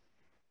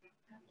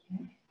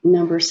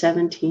number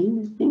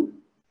 17, I think.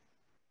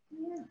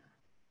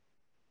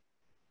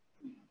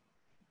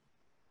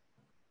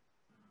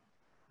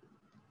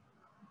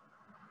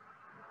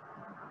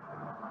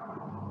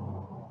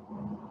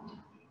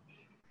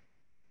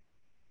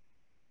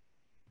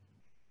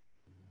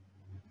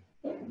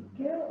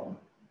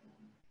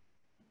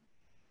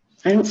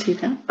 I don't see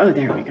that. Oh,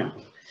 there we go.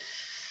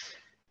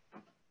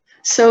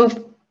 So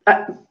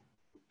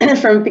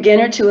from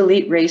beginner to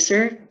elite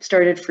racer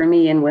started for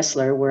me in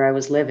Whistler, where I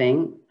was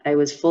living. I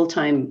was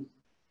full-time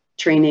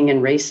training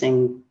and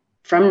racing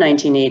from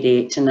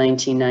 1988 to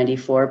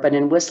 1994, but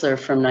in Whistler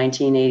from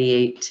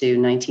 1988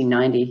 to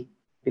 1990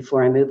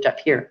 before I moved up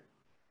here.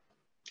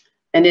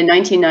 And in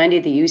 1990,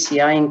 the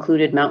UCI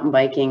included mountain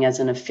biking as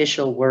an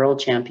official world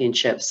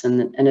championships,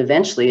 and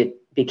eventually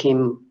it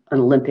became an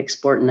Olympic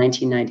sport in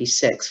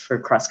 1996 for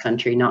cross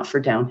country, not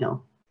for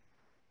downhill.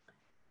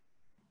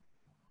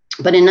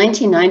 But in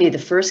 1990, the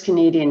first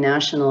Canadian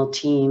national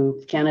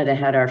team, Canada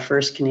had our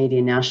first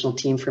Canadian national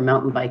team for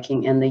mountain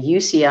biking, and the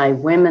UCI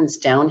women's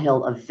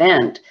downhill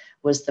event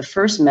was the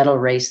first medal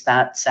race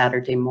that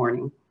Saturday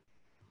morning.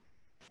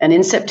 And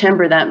in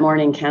September that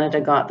morning, Canada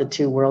got the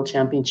 2 world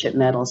championship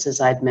medals, as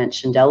I'd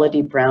mentioned.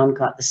 Elodie Brown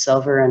got the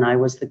silver and I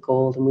was the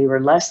gold, and we were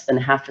less than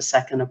half a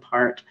second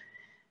apart.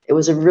 It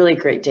was a really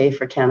great day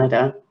for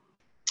Canada.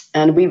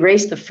 And we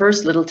raced the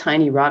first little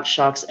tiny rock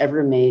shocks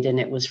ever made, and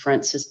it was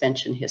front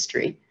suspension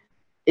history.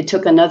 It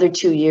took another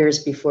 2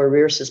 years before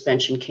rear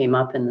suspension came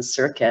up in the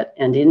circuit.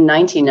 And in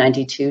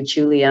 1992,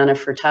 Juliana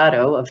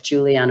Furtado of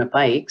Juliana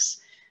Bikes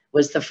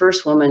was the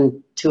first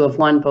woman to have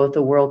won both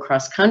a world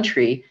cross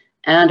country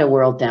and a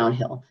world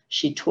downhill.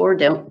 She tore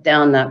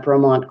down that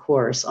Bromont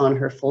course on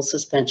her full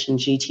suspension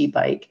GT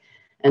bike,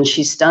 and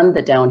she stunned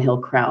the downhill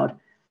crowd.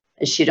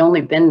 She'd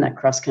only been that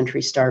cross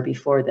country star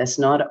before this,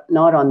 not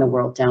on the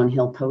world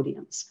downhill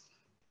podiums.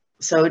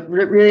 So it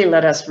really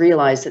let us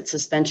realize that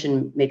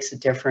suspension makes a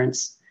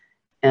difference,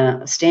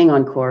 staying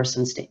on course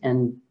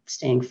and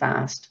staying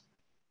fast.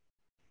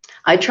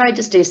 I tried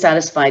to stay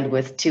satisfied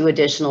with 2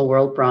 additional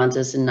world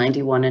bronzes in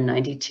 91 and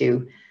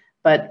 92,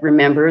 but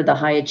remember, the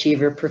high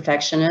achiever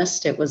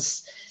perfectionist, it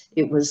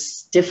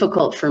was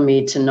difficult for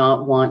me to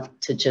not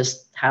want to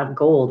just have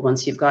gold.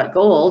 Once you've got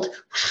gold.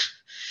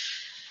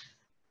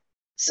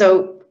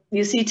 So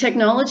you see,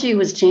 technology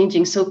was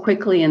changing so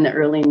quickly in the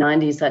early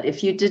 90s that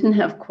if you didn't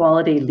have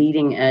quality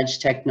leading edge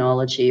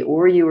technology,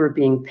 or you were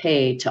being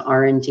paid to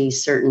R&D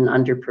certain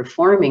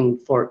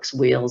underperforming forks,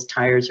 wheels,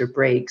 tires, or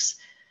brakes,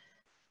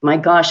 my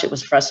gosh, it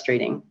was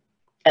frustrating.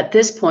 At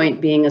this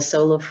point, being a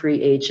solo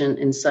free agent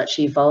in such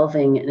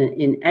evolving and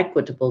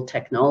inequitable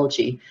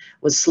technology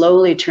was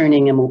slowly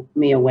turning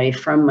me away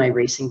from my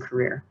racing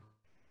career.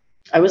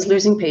 I was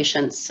losing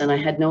patience, and I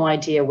had no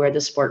idea where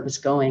the sport was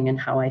going and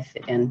how I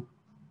fit in.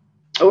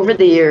 Over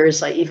the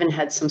years, I even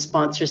had some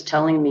sponsors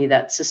telling me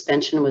that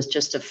suspension was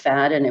just a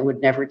fad and it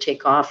would never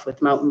take off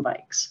with mountain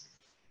bikes.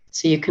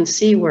 So you can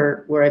see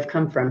where I've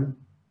come from.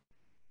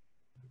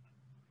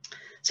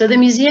 So the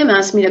museum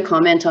asked me to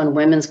comment on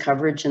women's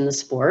coverage in the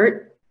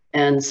sport.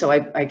 And so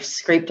I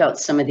scraped out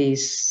some of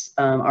these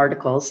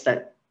articles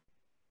that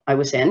I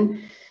was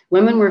in.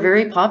 Women were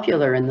very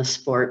popular in the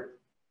sport,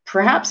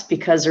 perhaps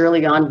because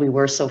early on we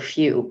were so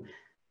few.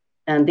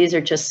 And these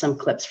are just some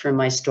clips from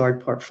my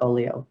stored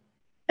portfolio.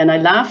 And I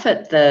laugh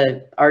at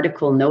the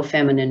article, No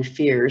Feminine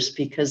Fears,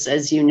 because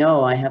as you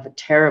know, I have a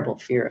terrible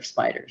fear of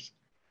spiders.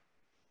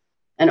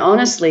 And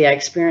honestly, I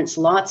experienced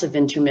lots of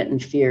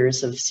intermittent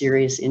fears of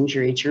serious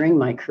injury during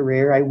my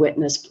career. I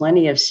witnessed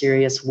plenty of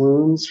serious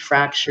wounds,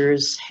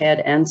 fractures, head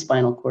and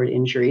spinal cord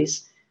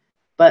injuries.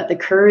 But the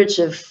courage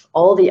of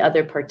all the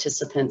other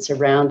participants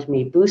around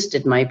me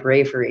boosted my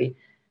bravery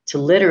to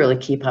literally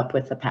keep up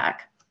with the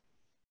pack.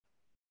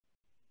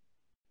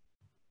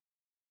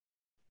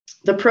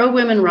 The pro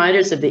women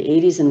riders of the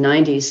 80s and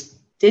 90s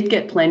did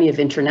get plenty of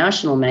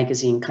international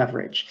magazine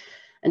coverage.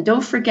 And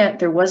don't forget,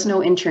 there was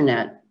no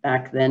internet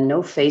back then,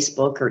 no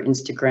Facebook or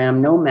Instagram,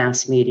 no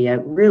mass media.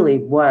 It really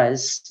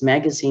was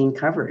magazine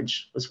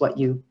coverage was what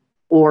you,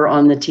 or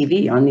on the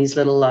TV, on these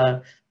little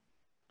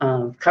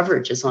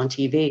coverages on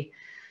TV.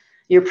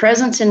 Your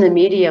presence in the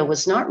media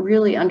was not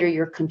really under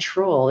your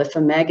control. If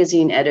a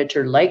magazine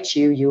editor liked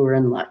you, you were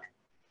in luck.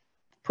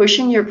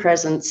 Pushing your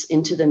presence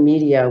into the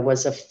media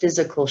was a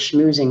physical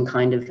schmoozing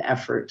kind of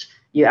effort.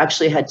 You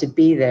actually had to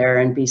be there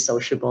and be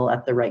sociable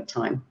at the right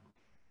time.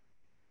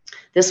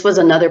 This was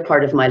another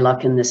part of my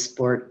luck in this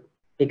sport,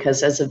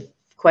 because as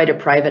quite a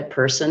private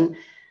person,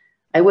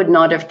 I would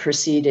not have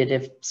proceeded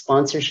if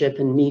sponsorship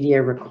and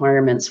media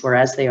requirements were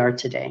as they are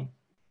today.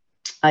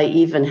 I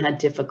even had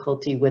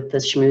difficulty with the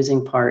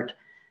schmoozing part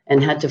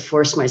and had to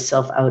force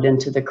myself out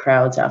into the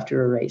crowds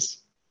after a race.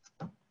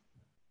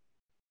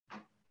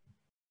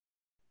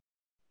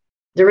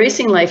 The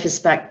racing life is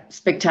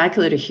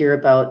spectacular to hear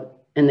about,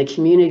 and the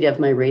community of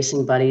my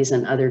racing buddies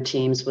and other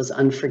teams was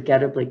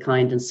unforgettably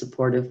kind and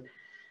supportive.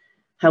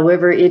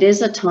 However, it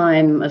is a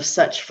time of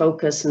such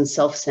focus and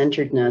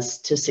self-centeredness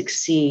to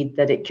succeed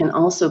that it can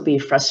also be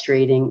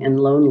frustrating and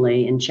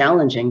lonely and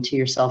challenging to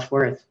your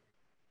self-worth.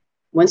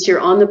 Once you're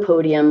on the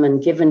podium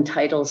and given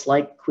titles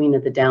like Queen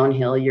of the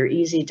Downhill, your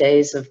easy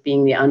days of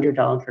being the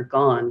underdog are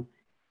gone.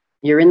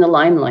 You're in the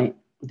limelight.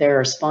 There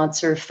are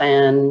sponsor,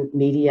 fan,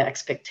 media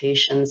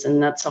expectations,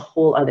 and that's a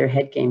whole other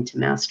head game to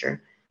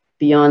master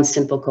beyond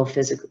simple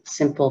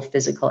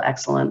physical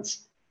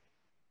excellence.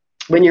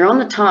 When you're on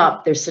the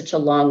top, there's such a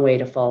long way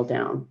to fall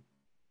down.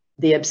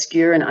 The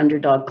obscure and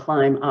underdog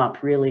climb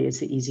up really is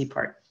the easy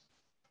part.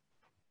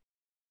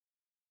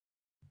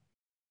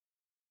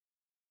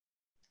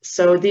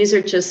 So these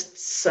are just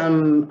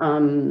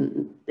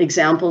some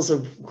examples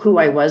of who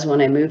I was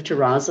when I moved to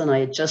Rossland. I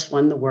had just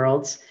won the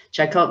Worlds.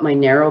 Check out my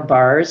narrow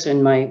bars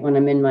when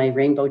I'm in my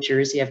rainbow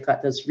jersey. I've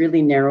got those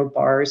really narrow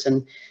bars,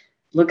 and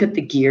look at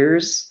the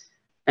gears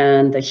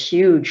and the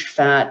huge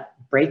fat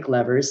brake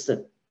levers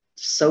that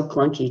so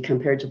clunky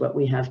compared to what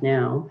we have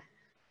now.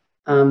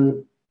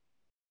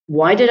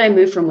 Why did I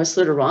move from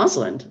Whistler to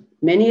Rossland?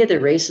 Many of the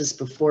races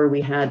before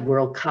we had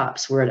World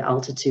Cups were at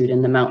altitude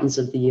in the mountains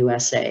of the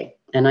USA.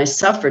 And I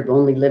suffered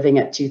only living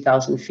at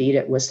 2,000 feet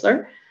at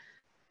Whistler.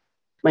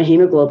 My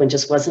hemoglobin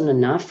just wasn't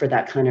enough for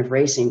that kind of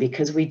racing,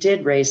 because we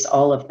did race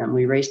all of them.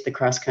 We raced the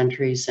cross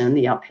countries and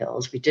the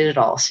uphills. We did it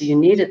all. So you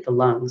needed the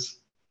lungs.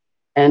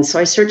 And so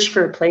I searched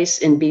for a place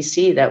in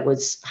BC that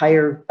was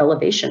higher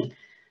elevation.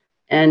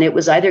 And it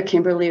was either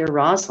Kimberley or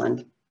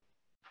Rossland.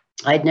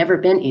 I'd never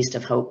been east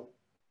of Hope.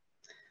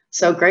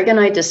 So Greg and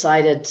I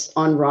decided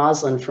on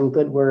Rossland from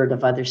good word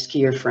of other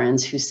skier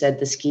friends who said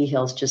the ski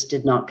hills just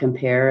did not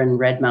compare and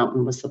Red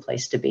Mountain was the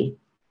place to be.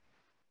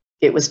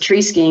 It was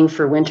tree skiing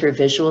for winter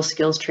visual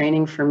skills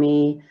training for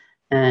me,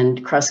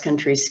 and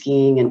cross-country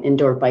skiing and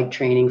indoor bike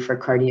training for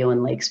cardio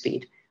and leg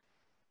speed.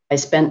 I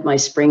spent my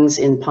springs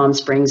in Palm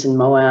Springs and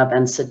Moab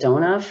and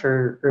Sedona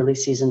for early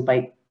season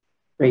bike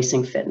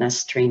racing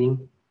fitness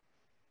training.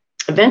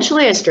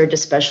 Eventually, I started to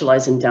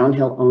specialize in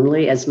downhill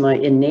only as my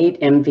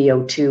innate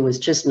MVO2 was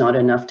just not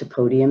enough to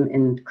podium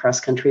in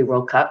cross-country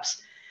World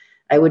Cups.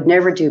 I would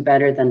never do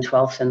better than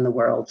 12th in the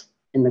world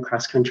in the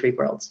cross-country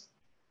worlds.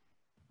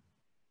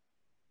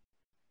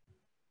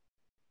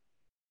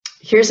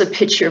 Here's a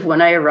picture of when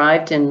I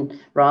arrived in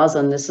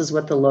Rossland. This is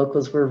what the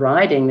locals were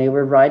riding. They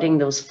were riding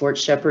those Fort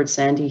Shepherd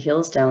sandy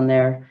hills down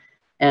there.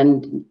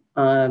 And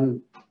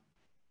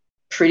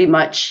pretty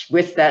much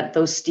with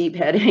those steep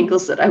head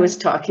angles that I was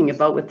talking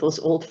about with those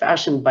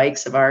old-fashioned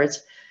bikes of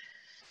ours.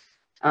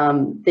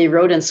 They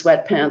rode in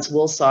sweatpants,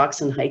 wool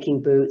socks, and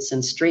hiking boots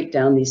and straight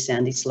down these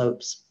sandy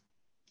slopes.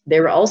 They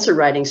were also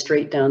riding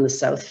straight down the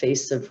south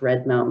face of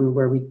Red Mountain,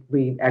 where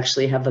we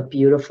actually have a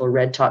beautiful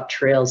red top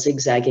trail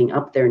zigzagging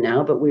up there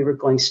now, but we were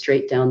going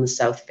straight down the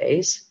south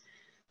face.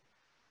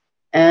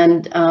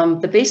 And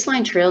the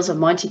baseline trails of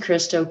Monte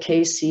Cristo,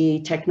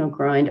 KC, Techno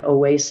Grind,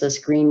 Oasis,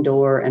 Green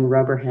Door, and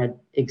Rubberhead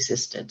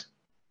existed.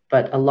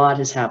 But a lot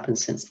has happened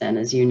since then,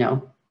 as you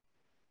know.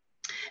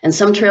 And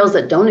some trails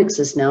that don't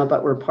exist now,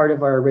 but were part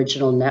of our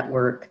original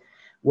network,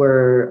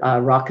 were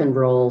Rock and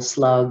Roll,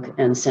 Slug,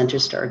 and Center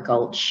Star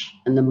Gulch,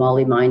 and the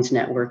Molly Mines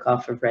network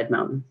off of Red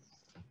Mountain.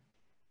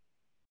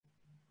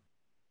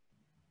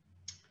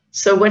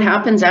 So what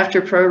happens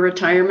after pro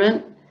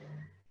retirement?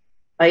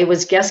 I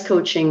was guest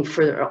coaching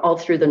for all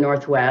through the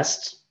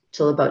Northwest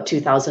till about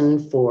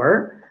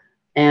 2004.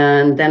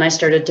 And then I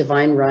started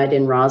Devine Ride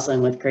in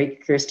Rossland with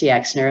great Kirsty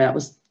Exner. That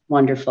was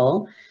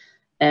wonderful.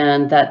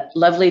 And that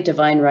lovely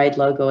Devine Ride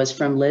logo is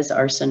from Liz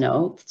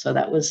Arsenault. So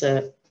that was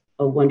a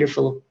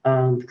wonderful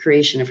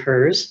creation of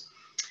hers.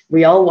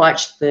 We all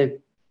watched the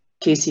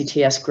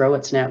KCTS grow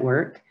its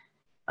network.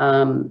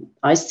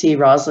 I see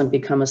Rossland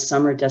become a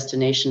summer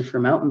destination for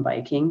mountain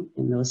biking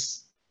in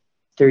those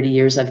 30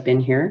 years I've been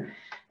here.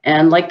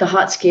 And like the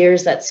hot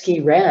skiers that ski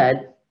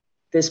red,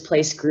 this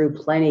place grew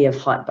plenty of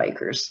hot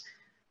bikers,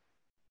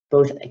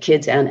 both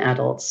kids and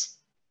adults.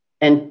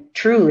 And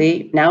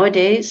truly,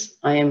 nowadays,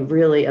 I am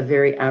really a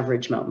very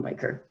average mountain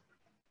biker.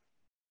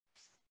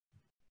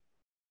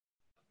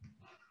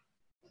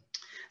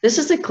 This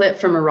is a clip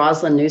from a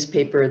Rossland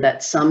newspaper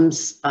that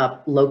sums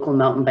up local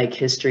mountain bike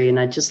history, and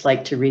I'd just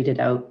like to read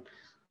it out.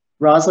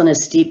 Rossland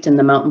is steeped in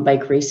the mountain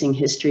bike racing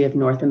history of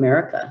North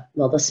America.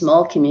 While the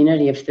small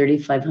community of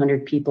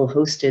 3,500 people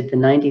hosted the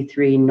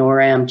 '93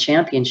 NORAM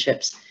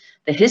Championships,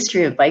 the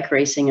history of bike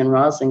racing in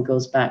Rossland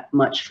goes back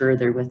much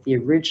further with the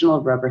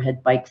original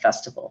Rubberhead Bike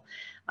Festival.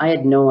 I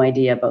had no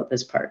idea about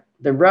this part.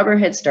 The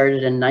Rubberhead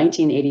started in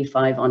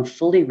 1985 on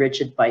fully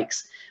rigid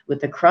bikes,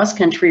 with a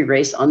cross-country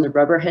race on the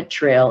Rubberhead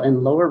Trail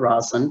in Lower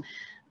Rossland,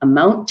 a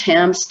Mount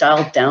Tam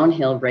style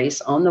downhill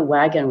race on the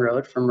Wagon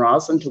Road from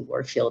Rossland to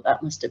Warfield.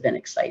 That must have been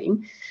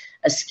exciting.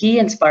 A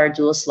ski-inspired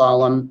dual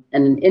slalom,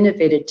 and an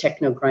innovative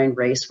techno grind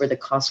race where the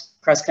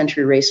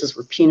cross-country races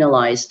were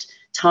penalized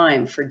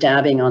time for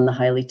dabbing on the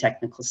highly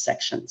technical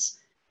sections.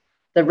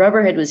 The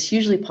Rubberhead was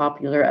hugely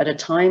popular at a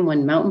time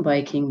when mountain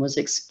biking was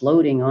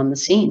exploding on the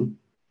scene.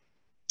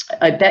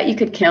 I bet you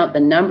could count the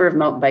number of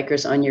mountain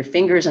bikers on your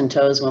fingers and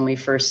toes when we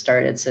first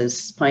started,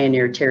 says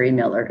pioneer Terry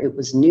Miller. It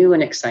was new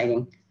and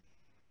exciting.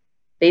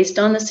 Based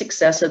on the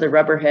success of the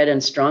Rubberhead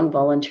and strong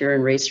volunteer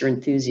and racer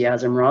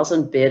enthusiasm,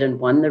 Rossland bid and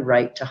won the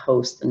right to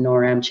host the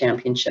NORAM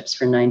Championships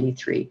for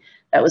 '93.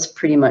 That was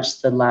pretty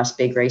much the last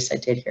big race I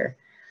did here.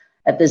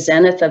 At the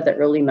zenith of the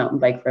early mountain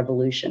bike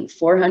revolution,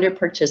 400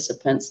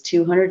 participants,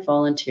 200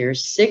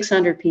 volunteers,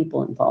 600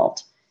 people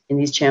involved in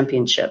these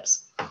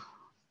championships.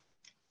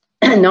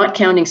 Not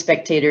counting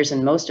spectators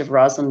and most of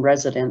Rossland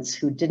residents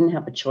who didn't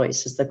have a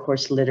choice as the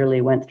course literally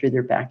went through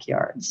their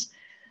backyards.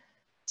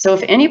 So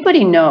if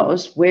anybody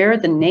knows where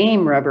the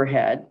name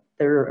Rubberhead,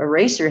 the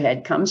eraser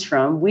head, comes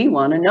from, we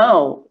want to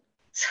know.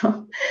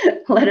 So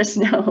let us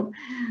know.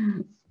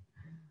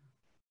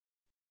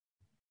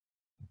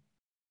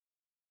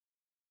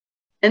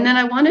 And then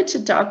I wanted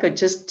to talk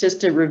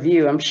just a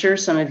review. I'm sure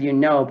some of you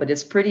know, but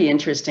it's pretty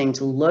interesting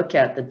to look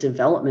at the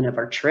development of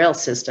our trail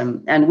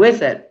system, and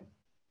with it,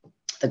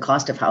 the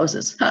cost of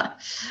houses.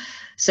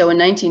 So in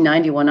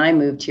 1990, when I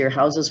moved here,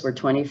 houses were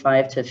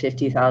 25 to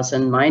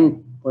 50,000.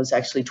 Mine was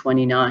actually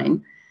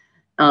 29.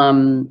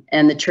 And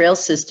the trail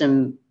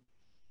system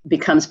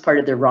becomes part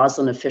of the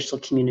Rossland official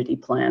community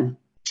plan.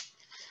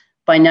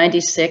 By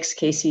 96,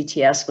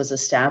 KCTS was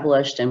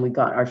established and we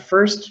got our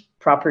first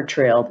proper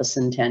trail, the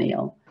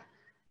Centennial.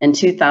 In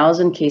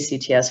 2000,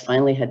 KCTS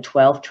finally had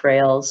 12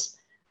 trails.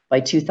 By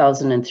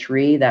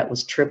 2003, that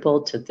was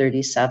tripled to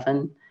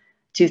 37.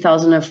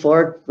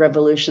 2004,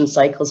 Revolution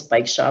Cycles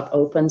Bike Shop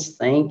opens,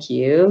 thank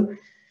you.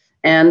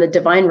 And the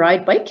Devine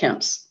Ride bike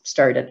camps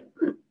started.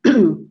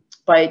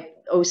 By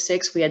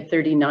 '06, we had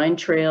 39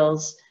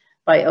 trails.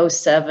 By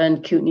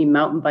 '07, Kootenay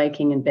mountain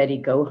biking and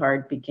Betty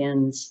Gohard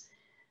begins.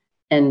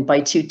 And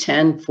by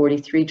 2010,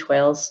 43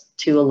 trails,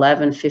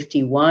 2011,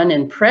 51,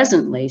 and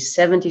presently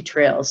 70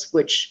 trails,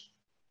 which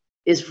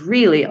is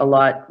really a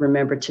lot,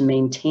 remember, to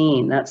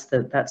maintain. That's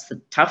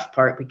the tough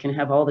part. We can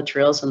have all the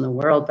trails in the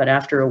world, but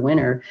after a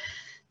winter,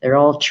 they're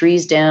all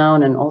trees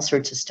down and all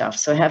sorts of stuff.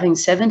 So having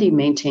 70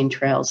 maintained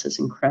trails is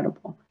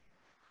incredible.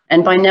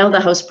 And by now the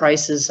house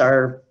prices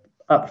are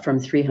up from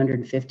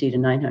 350 to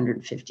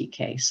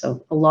 950K.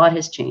 So a lot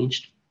has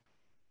changed.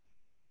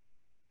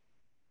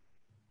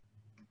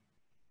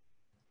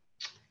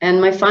 And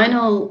my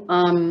final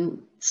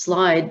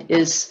slide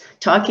is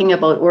talking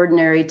about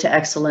ordinary to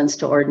excellence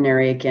to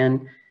ordinary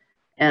again.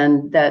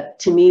 And that,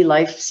 to me,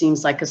 life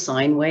seems like a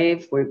sine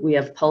wave where we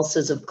have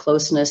pulses of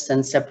closeness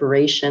and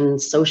separation,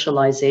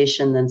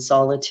 socialization, then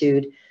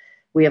solitude.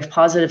 We have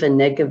positive and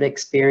negative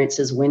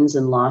experiences, wins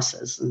and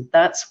losses. And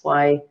that's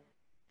why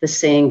the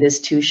saying,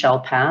 this too shall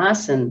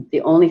pass, and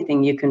the only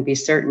thing you can be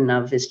certain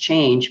of is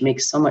change,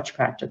 makes so much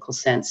practical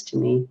sense to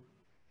me.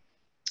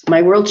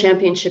 My World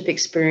Championship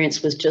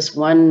experience was just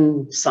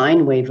one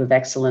sine wave of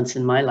excellence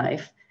in my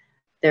life.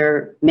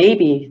 There may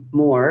be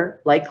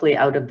more, likely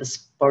out of the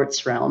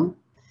sports realm.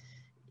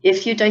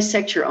 If you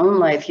dissect your own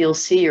life, you'll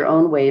see your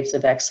own waves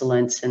of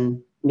excellence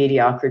and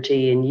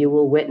mediocrity, and you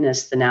will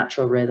witness the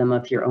natural rhythm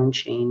of your own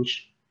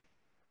change.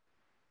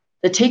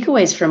 The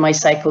takeaways from my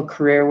cycle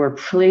career were,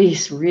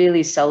 please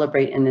really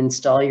celebrate and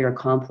install your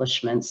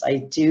accomplishments. I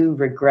do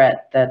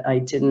regret that I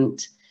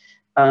didn't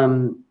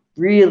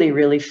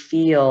really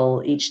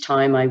feel each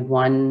time I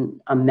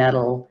won a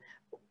medal.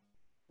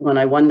 When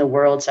I won the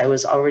Worlds, I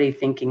was already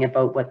thinking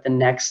about what the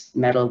next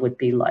medal would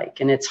be like.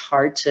 And it's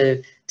hard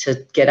to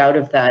get out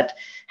of that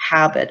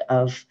habit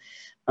of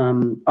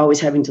always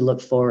having to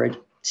look forward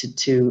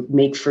to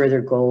make further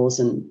goals.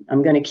 And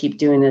I'm going to keep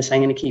doing this.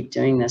 I'm going to keep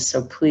doing this.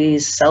 So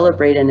please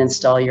celebrate and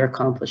install your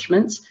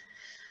accomplishments.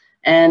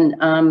 And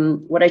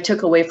what I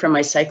took away from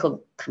my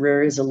cycle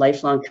career is a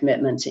lifelong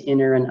commitment to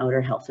inner and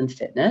outer health and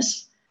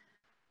fitness.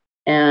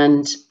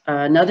 And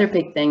another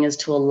big thing is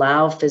to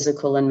allow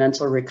physical and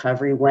mental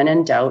recovery. When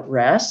in doubt,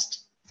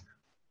 rest.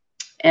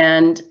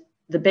 And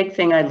the big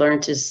thing I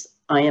learned is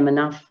I am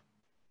enough,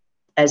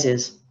 as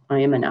is. I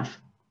am enough.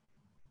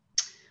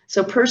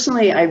 So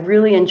personally, I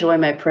really enjoy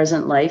my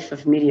present life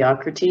of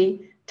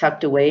mediocrity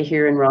tucked away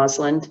here in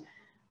Rossland.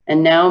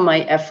 And now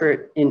my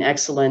effort in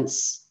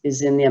excellence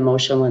is in the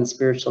emotional and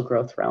spiritual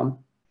growth realm.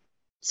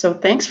 So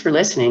thanks for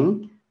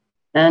listening.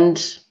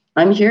 And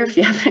I'm here if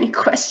you have any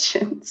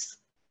questions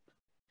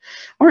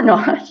or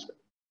not.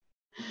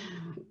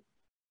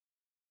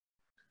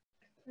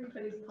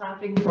 Everybody's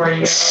clapping for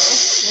you.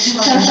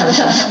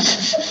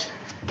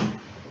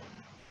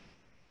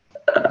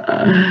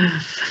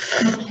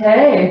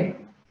 Okay.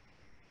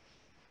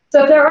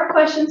 So if there are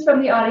questions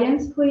from the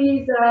audience,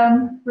 please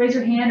raise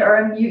your hand or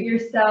unmute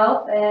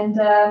yourself and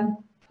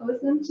pose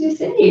them to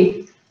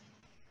Cindy.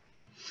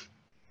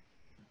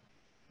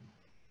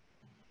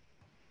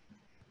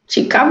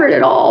 She covered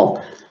it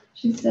all.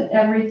 She said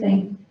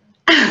everything.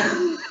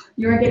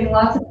 You were getting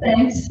lots of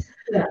thanks.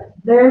 Yeah.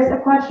 There's a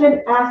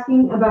question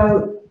asking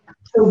about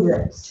toe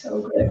grips.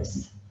 Toe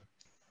grips.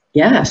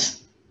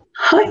 Yes.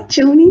 Hi,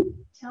 Joni.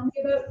 Tell me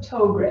about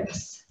toe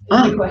grips.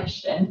 Is the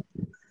question.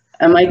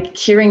 Am I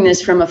hearing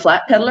this from a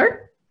flat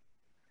peddler?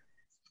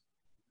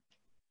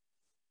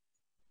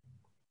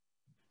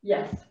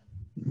 Yes.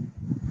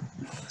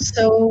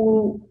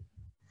 So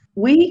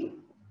we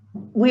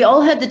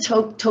all had the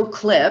toe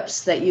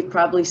clips that you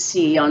probably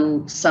see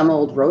on some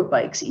old road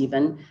bikes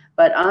even,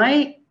 but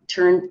I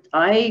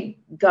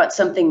got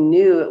something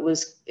new. It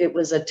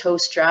was a toe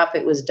strap.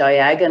 It was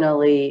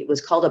diagonally, it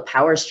was called a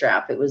power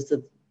strap. It was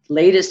the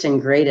latest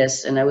and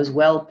greatest, and I was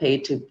well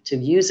paid to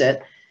use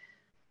it.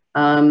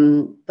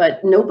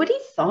 But nobody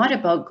thought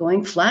about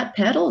going flat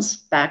pedals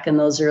back in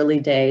those early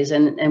days,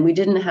 and we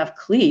didn't have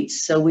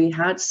cleats, so we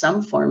had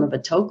some form of a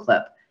toe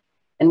clip.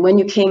 And when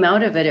you came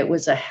out of it, it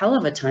was a hell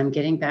of a time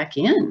getting back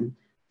in.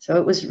 So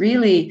it was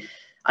really,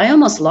 I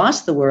almost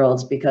lost the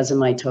Worlds because of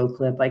my toe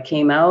clip. I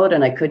came out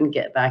and I couldn't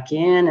get back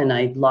in, and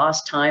I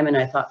lost time, and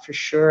I thought for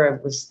sure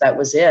that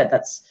was it.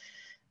 That's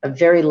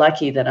very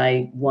lucky that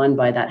I won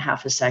by that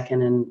half a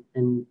second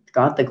and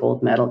got the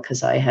gold medal,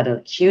 because I had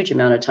a huge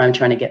amount of time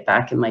trying to get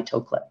back in my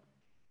toe clip.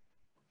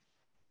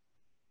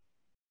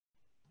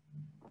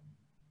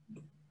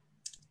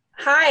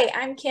 Hi,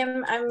 I'm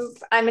Kim.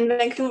 I'm in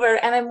Vancouver,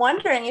 and I'm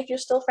wondering if you're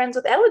still friends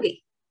with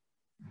Elodie.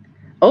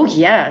 Oh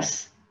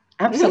yes,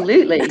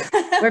 absolutely.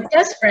 We're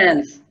best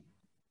friends.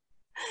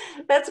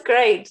 That's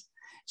great.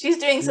 She's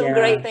doing some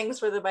great things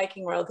for the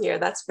biking world here,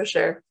 that's for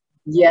sure.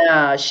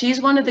 Yeah,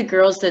 she's one of the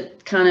girls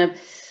that kind of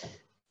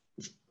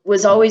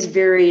was always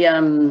very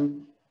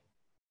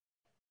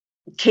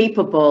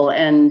capable,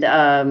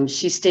 and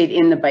she stayed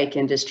in the bike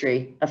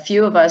industry. A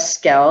few of us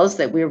gals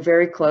that we were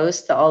very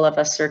close to, all of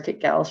us circuit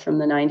gals from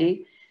the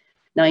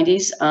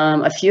 90s,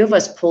 a few of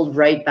us pulled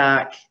right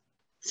back.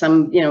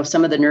 Some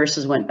of the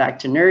nurses went back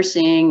to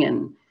nursing,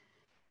 and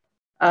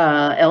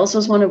Els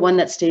was one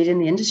that stayed in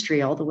the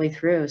industry all the way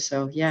through.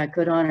 So yeah,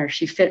 good on her.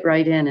 She fit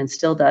right in and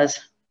still does.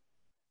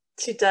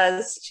 She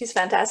does. She's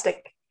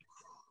fantastic.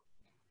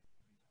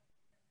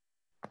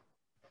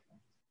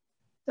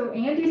 So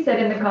Andy said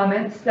in the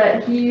comments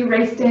that he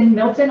raced in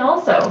Milton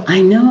also.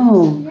 I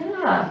know.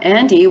 Yeah.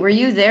 Andy, were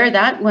you there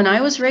when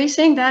I was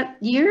racing that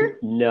year?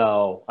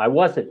 No, I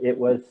wasn't. It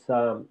was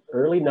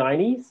early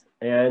 90s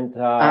and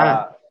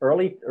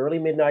early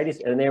mid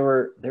 90s, and they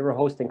were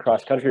hosting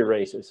cross country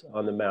races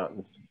on the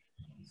mountain.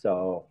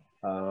 So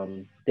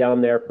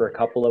down there for a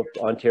couple of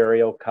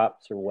Ontario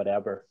Cups or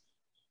whatever.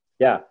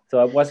 Yeah,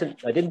 so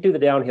I didn't do the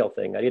downhill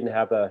thing. I didn't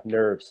have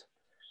nerves.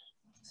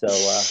 So,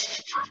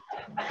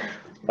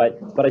 but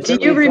I do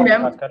you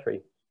remember cross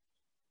country.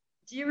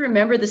 Do you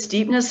remember the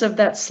steepness of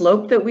that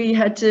slope that we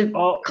had to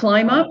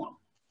climb up?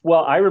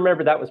 Well, I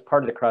remember that was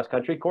part of the cross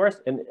country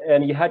course,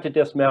 and you had to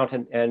dismount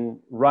and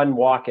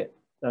walk it.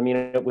 I mean,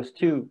 it was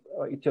to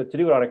do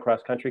it on a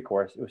cross country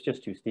course. It was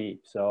just too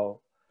steep.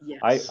 So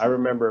yes. I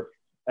remember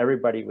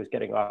everybody was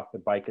getting off the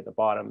bike at the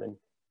bottom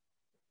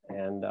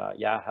and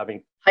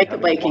having hike a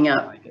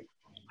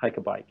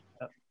bike.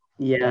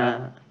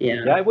 Yeah.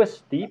 Yeah, it was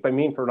steep. I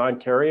mean, for an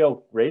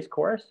Ontario race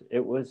course,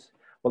 it was,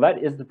 well,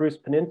 that is the Bruce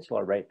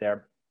Peninsula right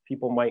there.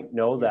 People might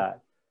know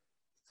that.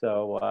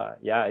 So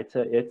it's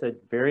a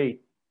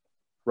very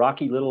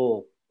rocky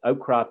little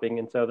outcropping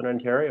in Southern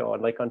Ontario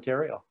on Lake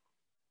Ontario.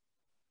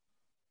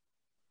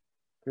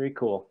 Very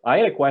cool. I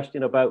had a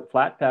question about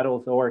flat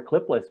pedals or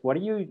clipless. What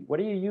do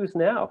you use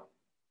now?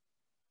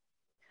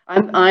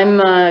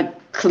 I'm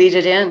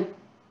cleated in.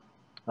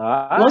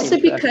 Mostly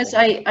because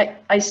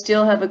I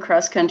still have a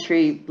cross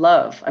country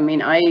love. I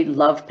mean, I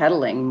love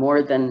pedaling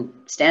more than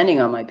standing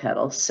on my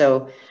pedals.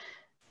 So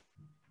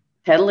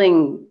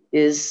pedaling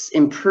is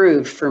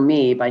improved for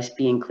me by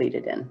being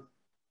cleated in.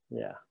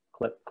 Yeah,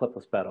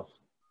 clipless pedals.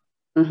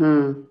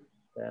 Mm-hmm.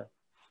 Yeah,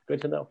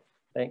 good to know.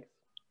 Thanks.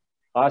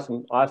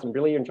 Awesome.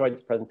 Really enjoyed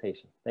the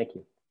presentation. Thank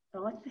you.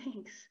 Oh,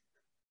 thanks.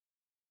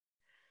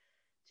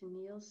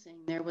 Janelle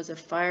saying there was a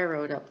fire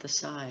road up the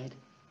side.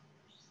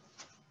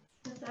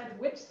 The side of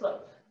which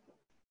slope?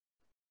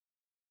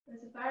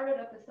 There's a fire road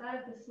up the side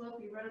of the slope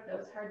you rode up that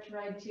was hard to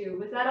ride too.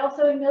 Was that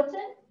also in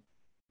Milton?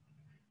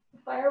 The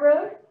fire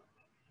road?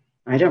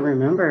 I don't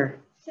remember.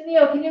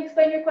 Sunil, can you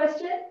explain your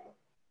question?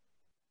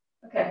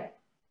 Okay.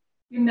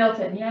 In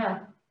Milton, yeah.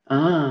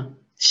 Ah,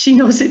 she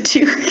knows it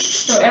too.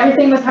 So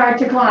everything was hard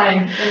to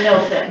climb in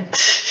Milton.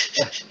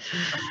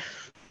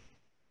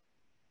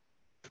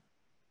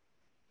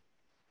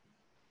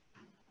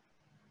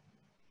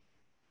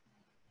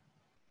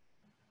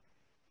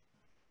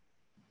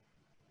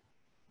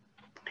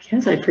 I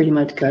guess I pretty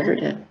much covered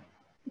it.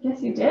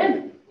 Yes, you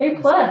did.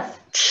 A+. That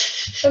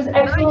was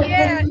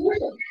excellent.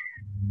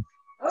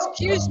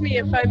 Excuse me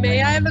if I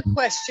may, I have a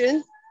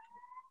question.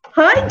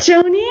 Hi,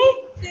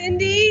 Joni.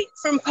 Cindy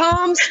from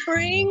Palm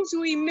Springs,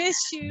 we miss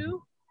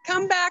you.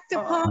 Come back to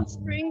Palm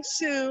Springs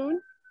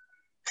soon.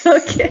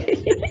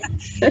 Okay.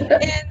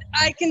 And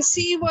I can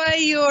see why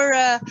you're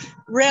a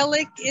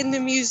relic in the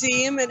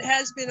museum. It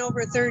has been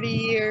over 30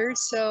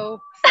 years, so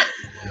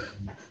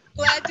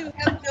glad to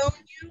have known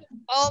you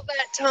all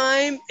that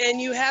time, and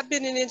you have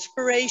been an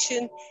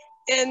inspiration.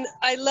 And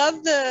I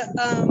love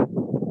the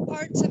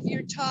parts of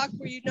your talk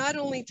where you not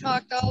only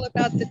talked all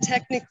about the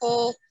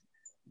technical,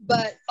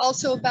 but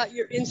also about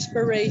your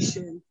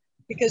inspiration,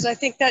 because I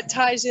think that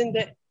ties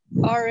into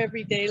our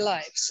everyday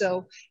life.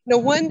 So no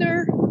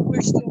wonder we're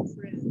still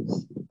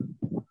friends.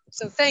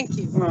 So thank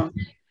you. Oh.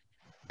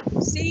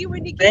 See you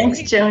when you get Thanks,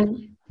 here.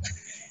 Joni.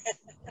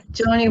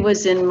 Joni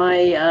was in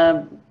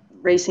my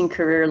racing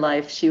career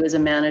life. She was a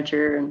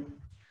manager, and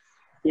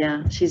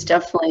yeah, she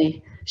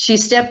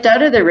stepped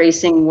out of the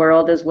racing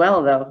world as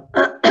well, though.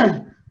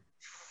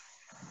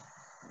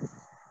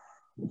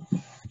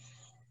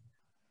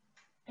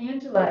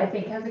 Angela, I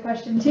think, has a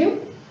question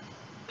too.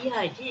 Yeah,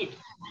 I did.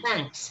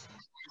 Thanks.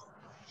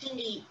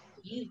 Cindy,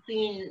 you've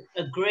been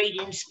a great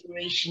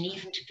inspiration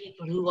even to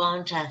people who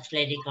aren't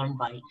athletic on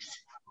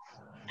bikes.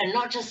 And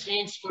not just an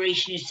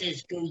inspiration who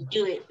says, go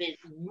do it, but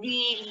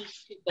really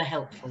super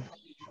helpful.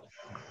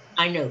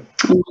 I know.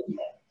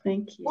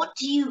 Thank you. What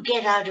do you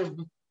get out of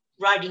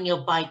riding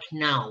your bike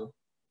now?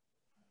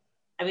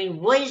 I mean,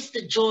 where's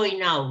the joy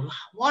now?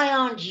 Why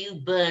aren't you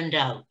burned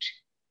out?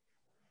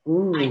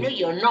 Ooh. I know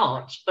you're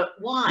not, but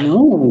why?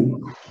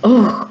 No.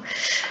 Oh,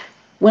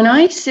 when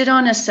I sit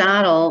on a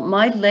saddle,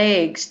 my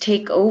legs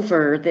take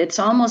over. It's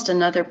almost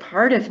another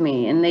part of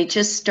me, and they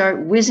just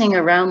start whizzing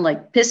around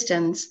like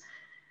pistons,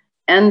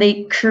 and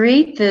they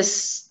create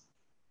this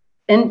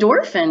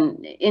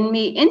endorphin in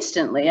me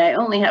instantly. I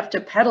only have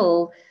to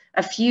pedal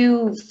a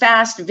few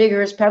fast,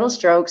 vigorous pedal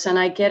strokes, and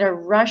I get a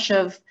rush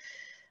of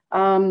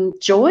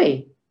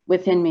joy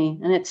within me,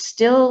 and it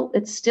still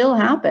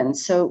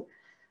happens. So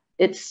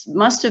it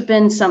must have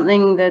been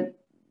something that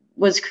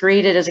was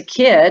created as a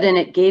kid, and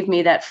it gave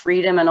me that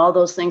freedom and all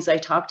those things I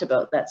talked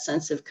about, that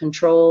sense of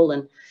control,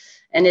 and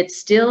it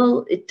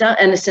does,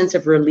 and a sense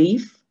of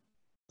relief.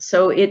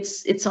 So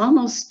it's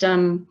almost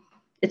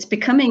it's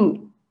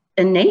becoming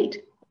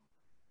innate.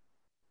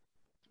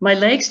 My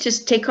legs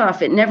just take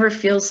off. It never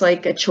feels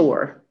like a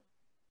chore.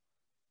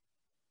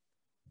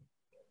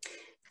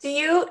 Do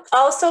you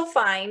also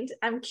find,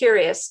 I'm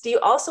curious, do you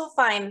also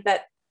find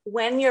that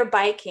when you're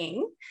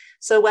biking,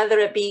 so whether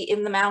it be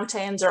in the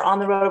mountains or on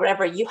the road or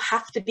whatever, you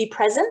have to be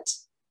present?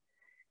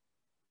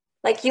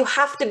 Like you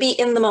have to be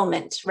in the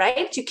moment,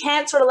 right? You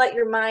can't sort of let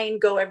your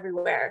mind go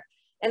everywhere.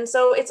 And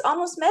so it's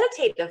almost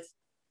meditative.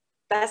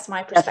 That's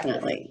my perspective.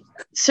 Definitely.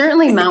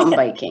 Certainly mountain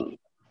biking.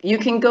 You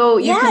can go,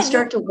 you can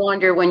start to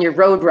wander when you're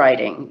road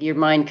riding. Your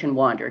mind can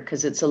wander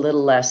because it's a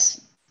little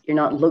less, you're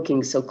not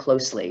looking so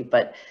closely.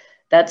 But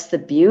that's the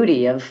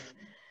beauty of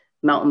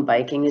mountain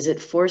biking, is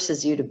it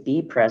forces you to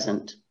be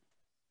present.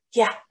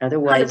 Yeah.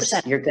 Otherwise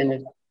 100%. you're going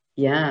to,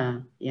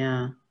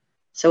 yeah.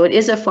 So it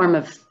is a form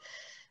of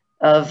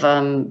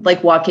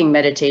like walking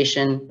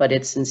meditation, but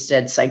it's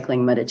instead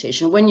cycling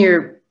meditation when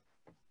you're,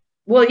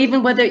 well,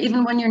 even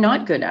when you're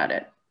not good at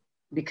it,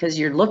 because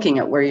you're looking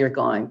at where you're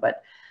going,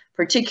 but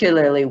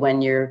particularly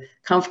when you're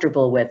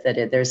comfortable with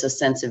it, there's a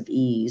sense of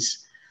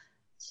ease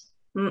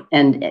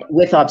and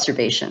with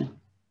observation.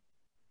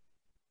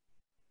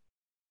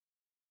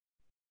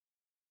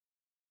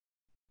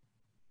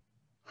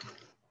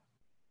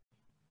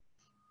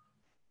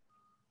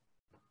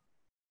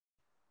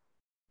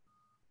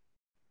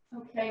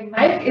 Okay,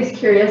 Mike is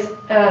curious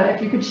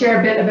if you could share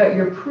a bit about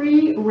your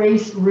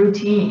pre-race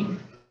routine.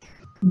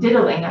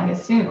 Diddling, I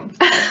assume.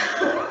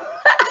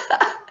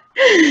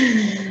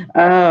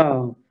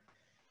 Oh,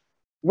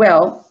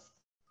 well,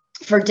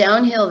 for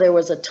downhill, there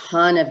was a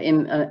ton of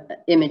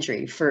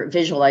imagery for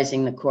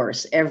visualizing the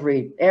course.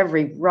 Every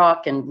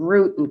rock and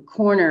root and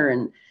corner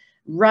and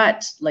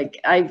rut,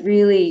 like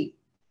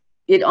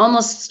it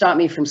almost stopped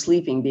me from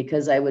sleeping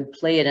because I would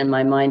play it in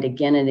my mind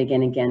again and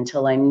again and again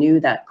till I knew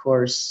that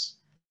course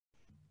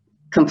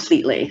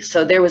completely.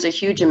 So there was a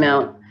huge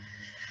amount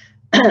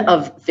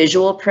of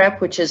visual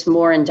prep, which is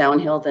more in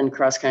downhill than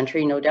cross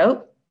country, no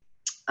doubt.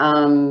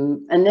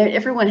 And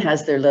everyone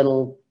has their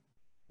little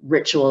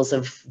rituals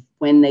of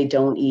when they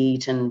don't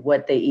eat and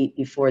what they eat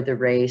before the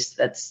race.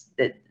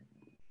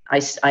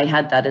 I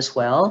had that as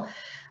well.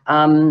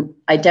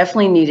 I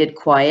definitely needed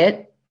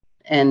quiet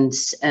and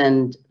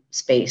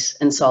space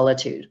and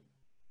solitude.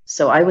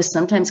 So I was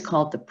sometimes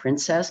called the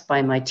princess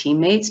by my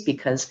teammates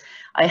because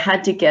I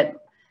had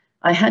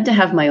to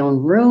have my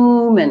own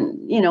room. And,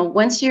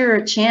 once you're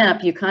a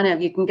champ, you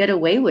can get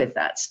away with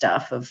that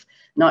stuff of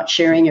not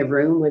sharing a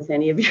room with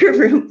any of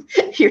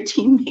your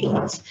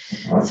teammates.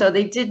 So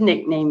they did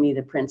nickname me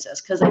the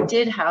princess because I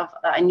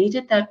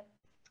needed that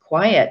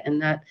quiet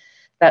and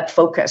that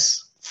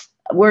focus.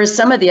 Whereas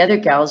some of the other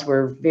gals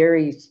were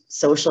very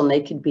social and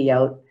they could be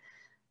out,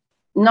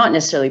 not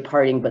necessarily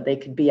partying, but they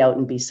could be out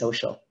and be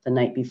social the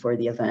night before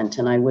the event.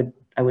 And I would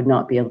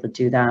not be able to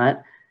do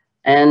that.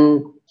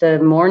 And the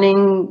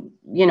morning,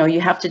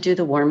 you have to do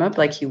the warm up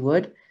like you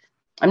would.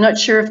 I'm not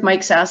sure if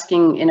Mike's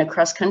asking in a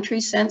cross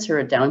country sense or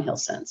a downhill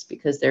sense,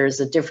 because there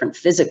is a different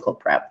physical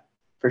prep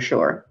for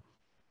sure.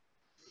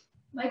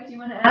 Mike, do you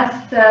want to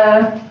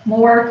ask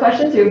more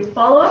questions or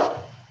follow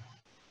up?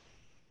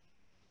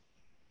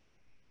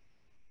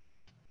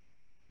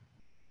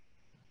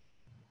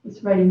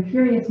 He's writing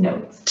furious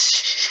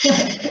notes.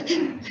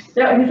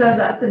 Yeah, he says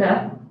that's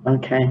enough.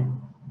 Okay.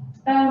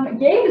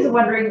 Gabe is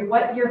wondering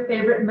what your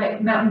favorite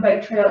mountain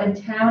bike trail in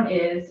town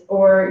is,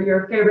 or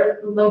your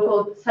favorite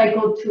local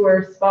cycle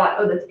tour spot.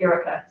 Oh, that's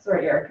Erica.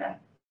 Sorry, Erica.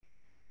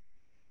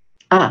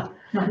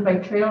 Mountain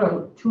bike trail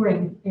or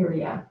touring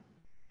area.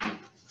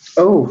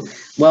 Oh,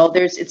 well,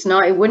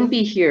 it wouldn't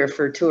be here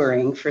for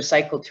touring, for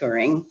cycle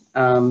touring,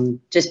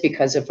 just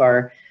because of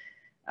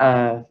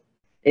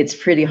it's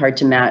pretty hard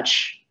to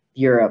match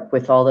Europe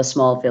with all the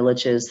small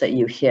villages that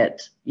you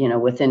hit,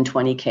 within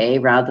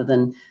 20K rather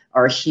than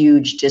our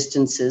huge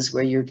distances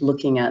where you're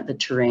looking at the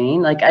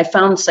terrain. Like I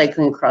found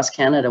cycling across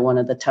Canada one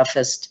of the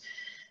toughest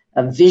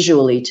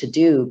visually to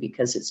do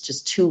because it's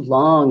just too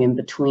long in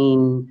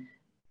between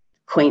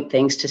quaint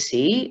things to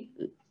see,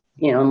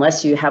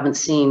 unless you haven't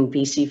seen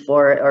BC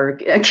or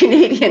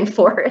Canadian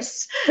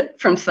forests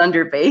from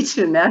Thunder Bay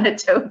to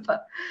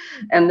Manitoba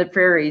and the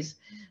prairies.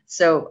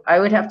 So I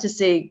would have to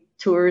say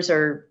tours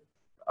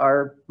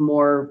are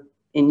more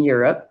in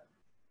Europe.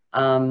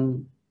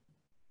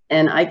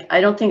 And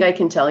I don't think I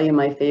can tell you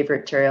my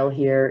favorite trail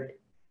here.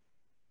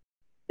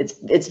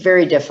 It's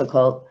very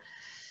difficult.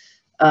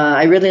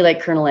 I really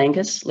like Colonel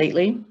Angus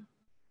lately.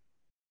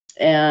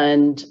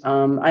 And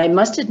I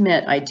must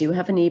admit, I do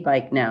have an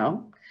e-bike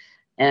now.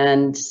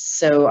 And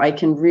so I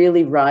can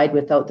really ride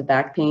without the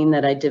back pain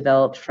that I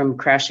developed from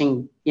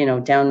crashing,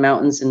 down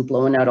mountains and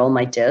blowing out all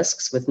my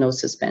discs with no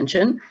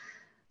suspension.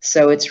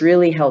 So it's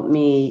really helped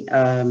me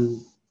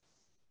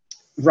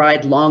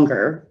ride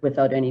longer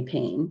without any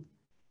pain.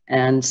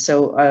 And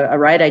so a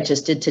ride I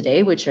just did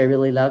today, which I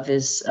really love,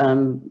 is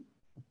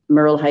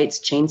Merle Heights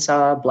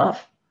Chainsaw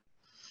Bluff.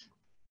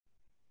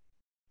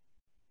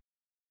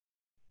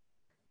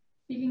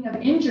 Speaking of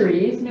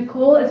injuries,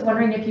 Nicole is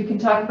wondering if you can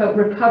talk about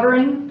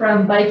recovering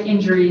from bike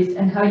injuries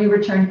and how you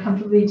return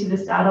comfortably to the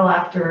saddle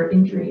after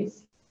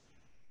injuries.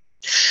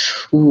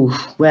 Ooh,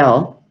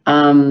 well,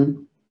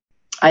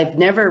 I've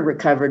never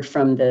recovered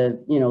from the,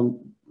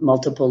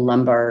 multiple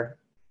lumbar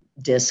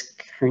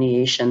disc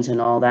herniations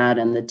and all that,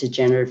 and the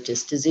degenerative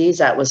disc disease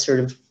that was sort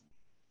of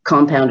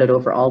compounded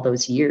over all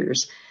those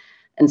years.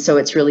 And so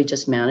it's really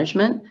just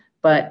management.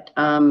 But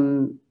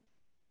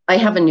I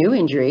have a new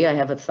injury. I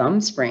have a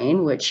thumb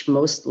sprain, which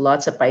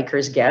lots of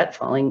bikers get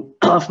falling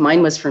off.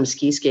 Mine was from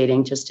ski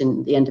skating just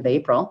in the end of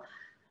April.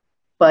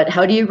 But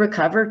how do you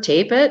recover?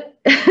 Tape it,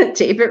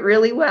 tape it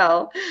really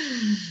well.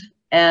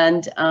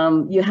 And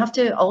you have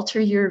to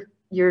alter your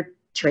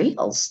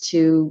trails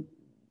to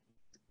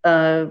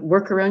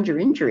work around your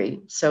injury.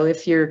 So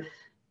if your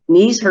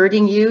knee's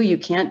hurting you, you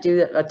can't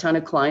do a ton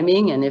of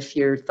climbing. And if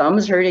your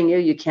thumb's hurting you,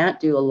 you can't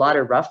do a lot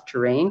of rough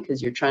terrain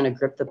because you're trying to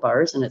grip the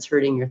bars and it's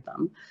hurting your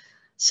thumb.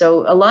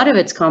 So a lot of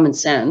it's common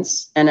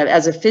sense. And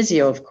as a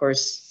physio, of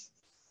course,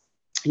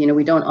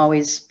 we don't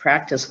always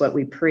practice what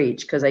we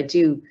preach, because I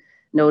do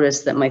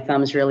notice that my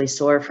thumb's really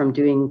sore from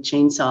doing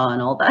chainsaw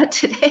and all that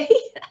today.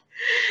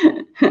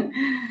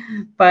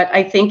 But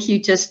I think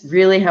you just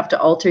really have to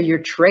alter your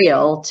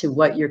trail to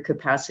what your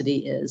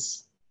capacity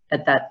is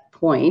at that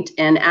point,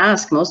 and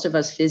ask. Most of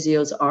us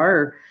physios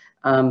are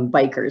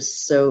bikers,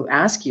 so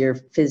ask your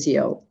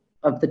physio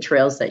of the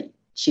trails that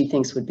she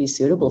thinks would be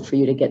suitable for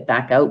you to get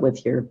back out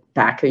with your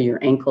back or your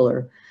ankle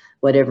or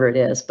whatever it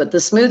is. But the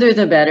smoother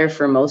the better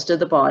for most of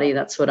the body.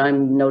 That's what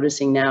I'm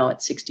noticing now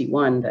at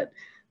 61, that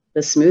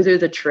the smoother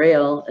the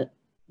trail,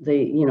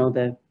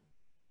 the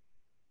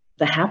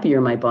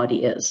happier my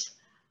body is.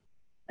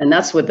 And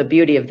that's what the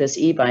beauty of this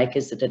e-bike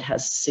is, that it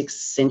has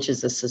 6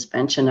 inches of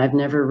suspension. I've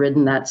never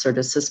ridden that sort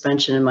of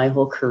suspension in my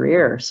whole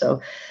career.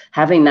 So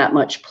having that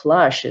much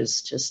plush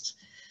is just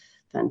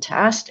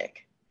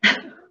fantastic.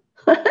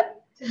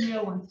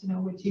 Neil wants to know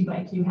which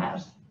e-bike you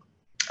have.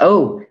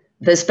 Oh,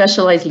 the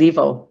Specialized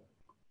Levo.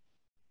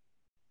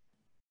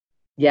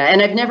 Yeah,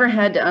 and I've never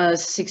had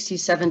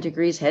 67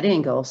 degrees head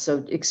angle.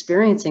 So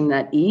experiencing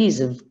that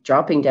ease of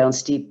dropping down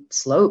steep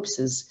slopes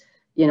is,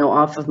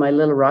 off of my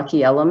little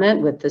rocky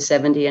element with the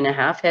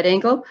 70.5 head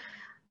angle,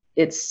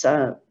 it's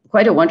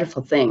quite a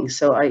wonderful thing.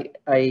 So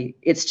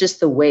it's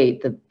just the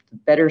weight, the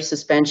better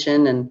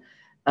suspension,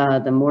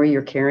 and the more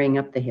you're carrying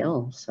up the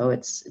hill. So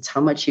it's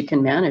how much you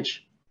can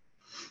manage,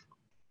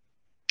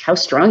 how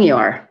strong you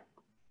are.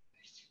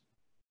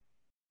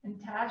 And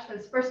Tash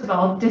has, first of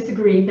all,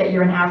 disagreed that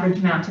you're an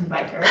average mountain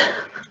biker.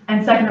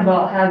 And second of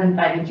all, has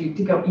invited you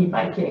to go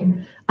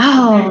e-biking.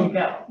 Oh, there you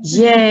go.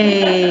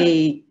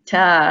 Yay,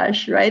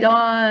 Tash, right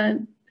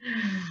on.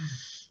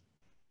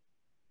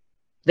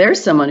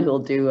 There's someone who'll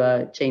do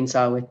a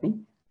chainsaw with me.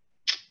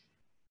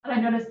 I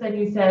noticed that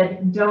you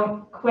said,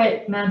 don't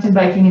quit mountain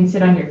biking and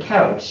sit on your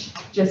couch.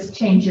 Just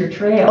change your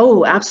trail.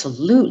 Oh,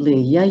 absolutely.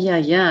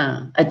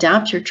 Yeah.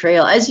 Adapt your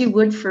trail as you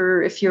would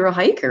for if you're a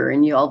hiker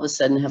and you all of a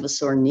sudden have a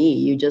sore knee.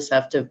 You just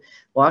have to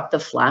walk the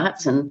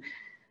flats and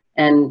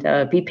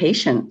be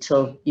patient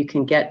till you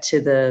can get to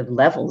the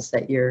levels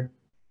that you're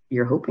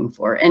hoping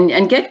for,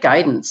 and get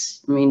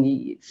guidance. I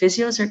mean,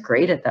 physios are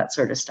great at that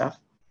sort of stuff.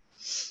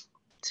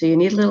 So you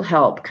need a little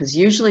help, because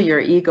usually your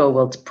ego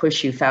will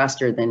push you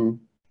faster than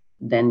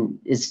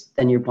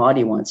your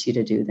body wants you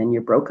to do, than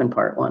your broken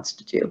part wants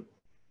to do,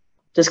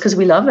 just because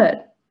we love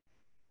it.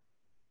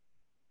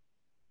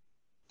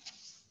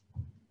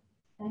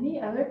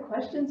 Any other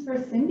questions for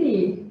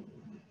Cindy?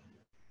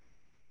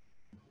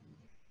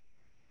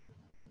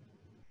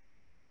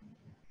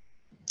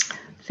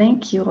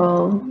 Thank you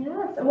all. Yes.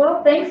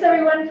 Well, thanks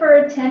everyone for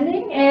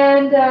attending,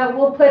 and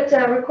we'll put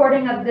a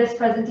recording of this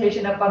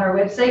presentation up on our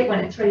website when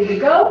it's ready to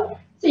go,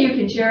 so you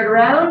can share it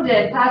around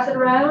and pass it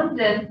around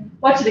and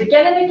watch it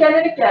again and again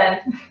and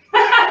again.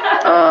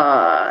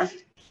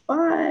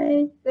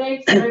 Bye.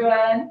 Thanks,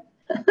 everyone.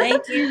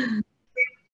 Thank you.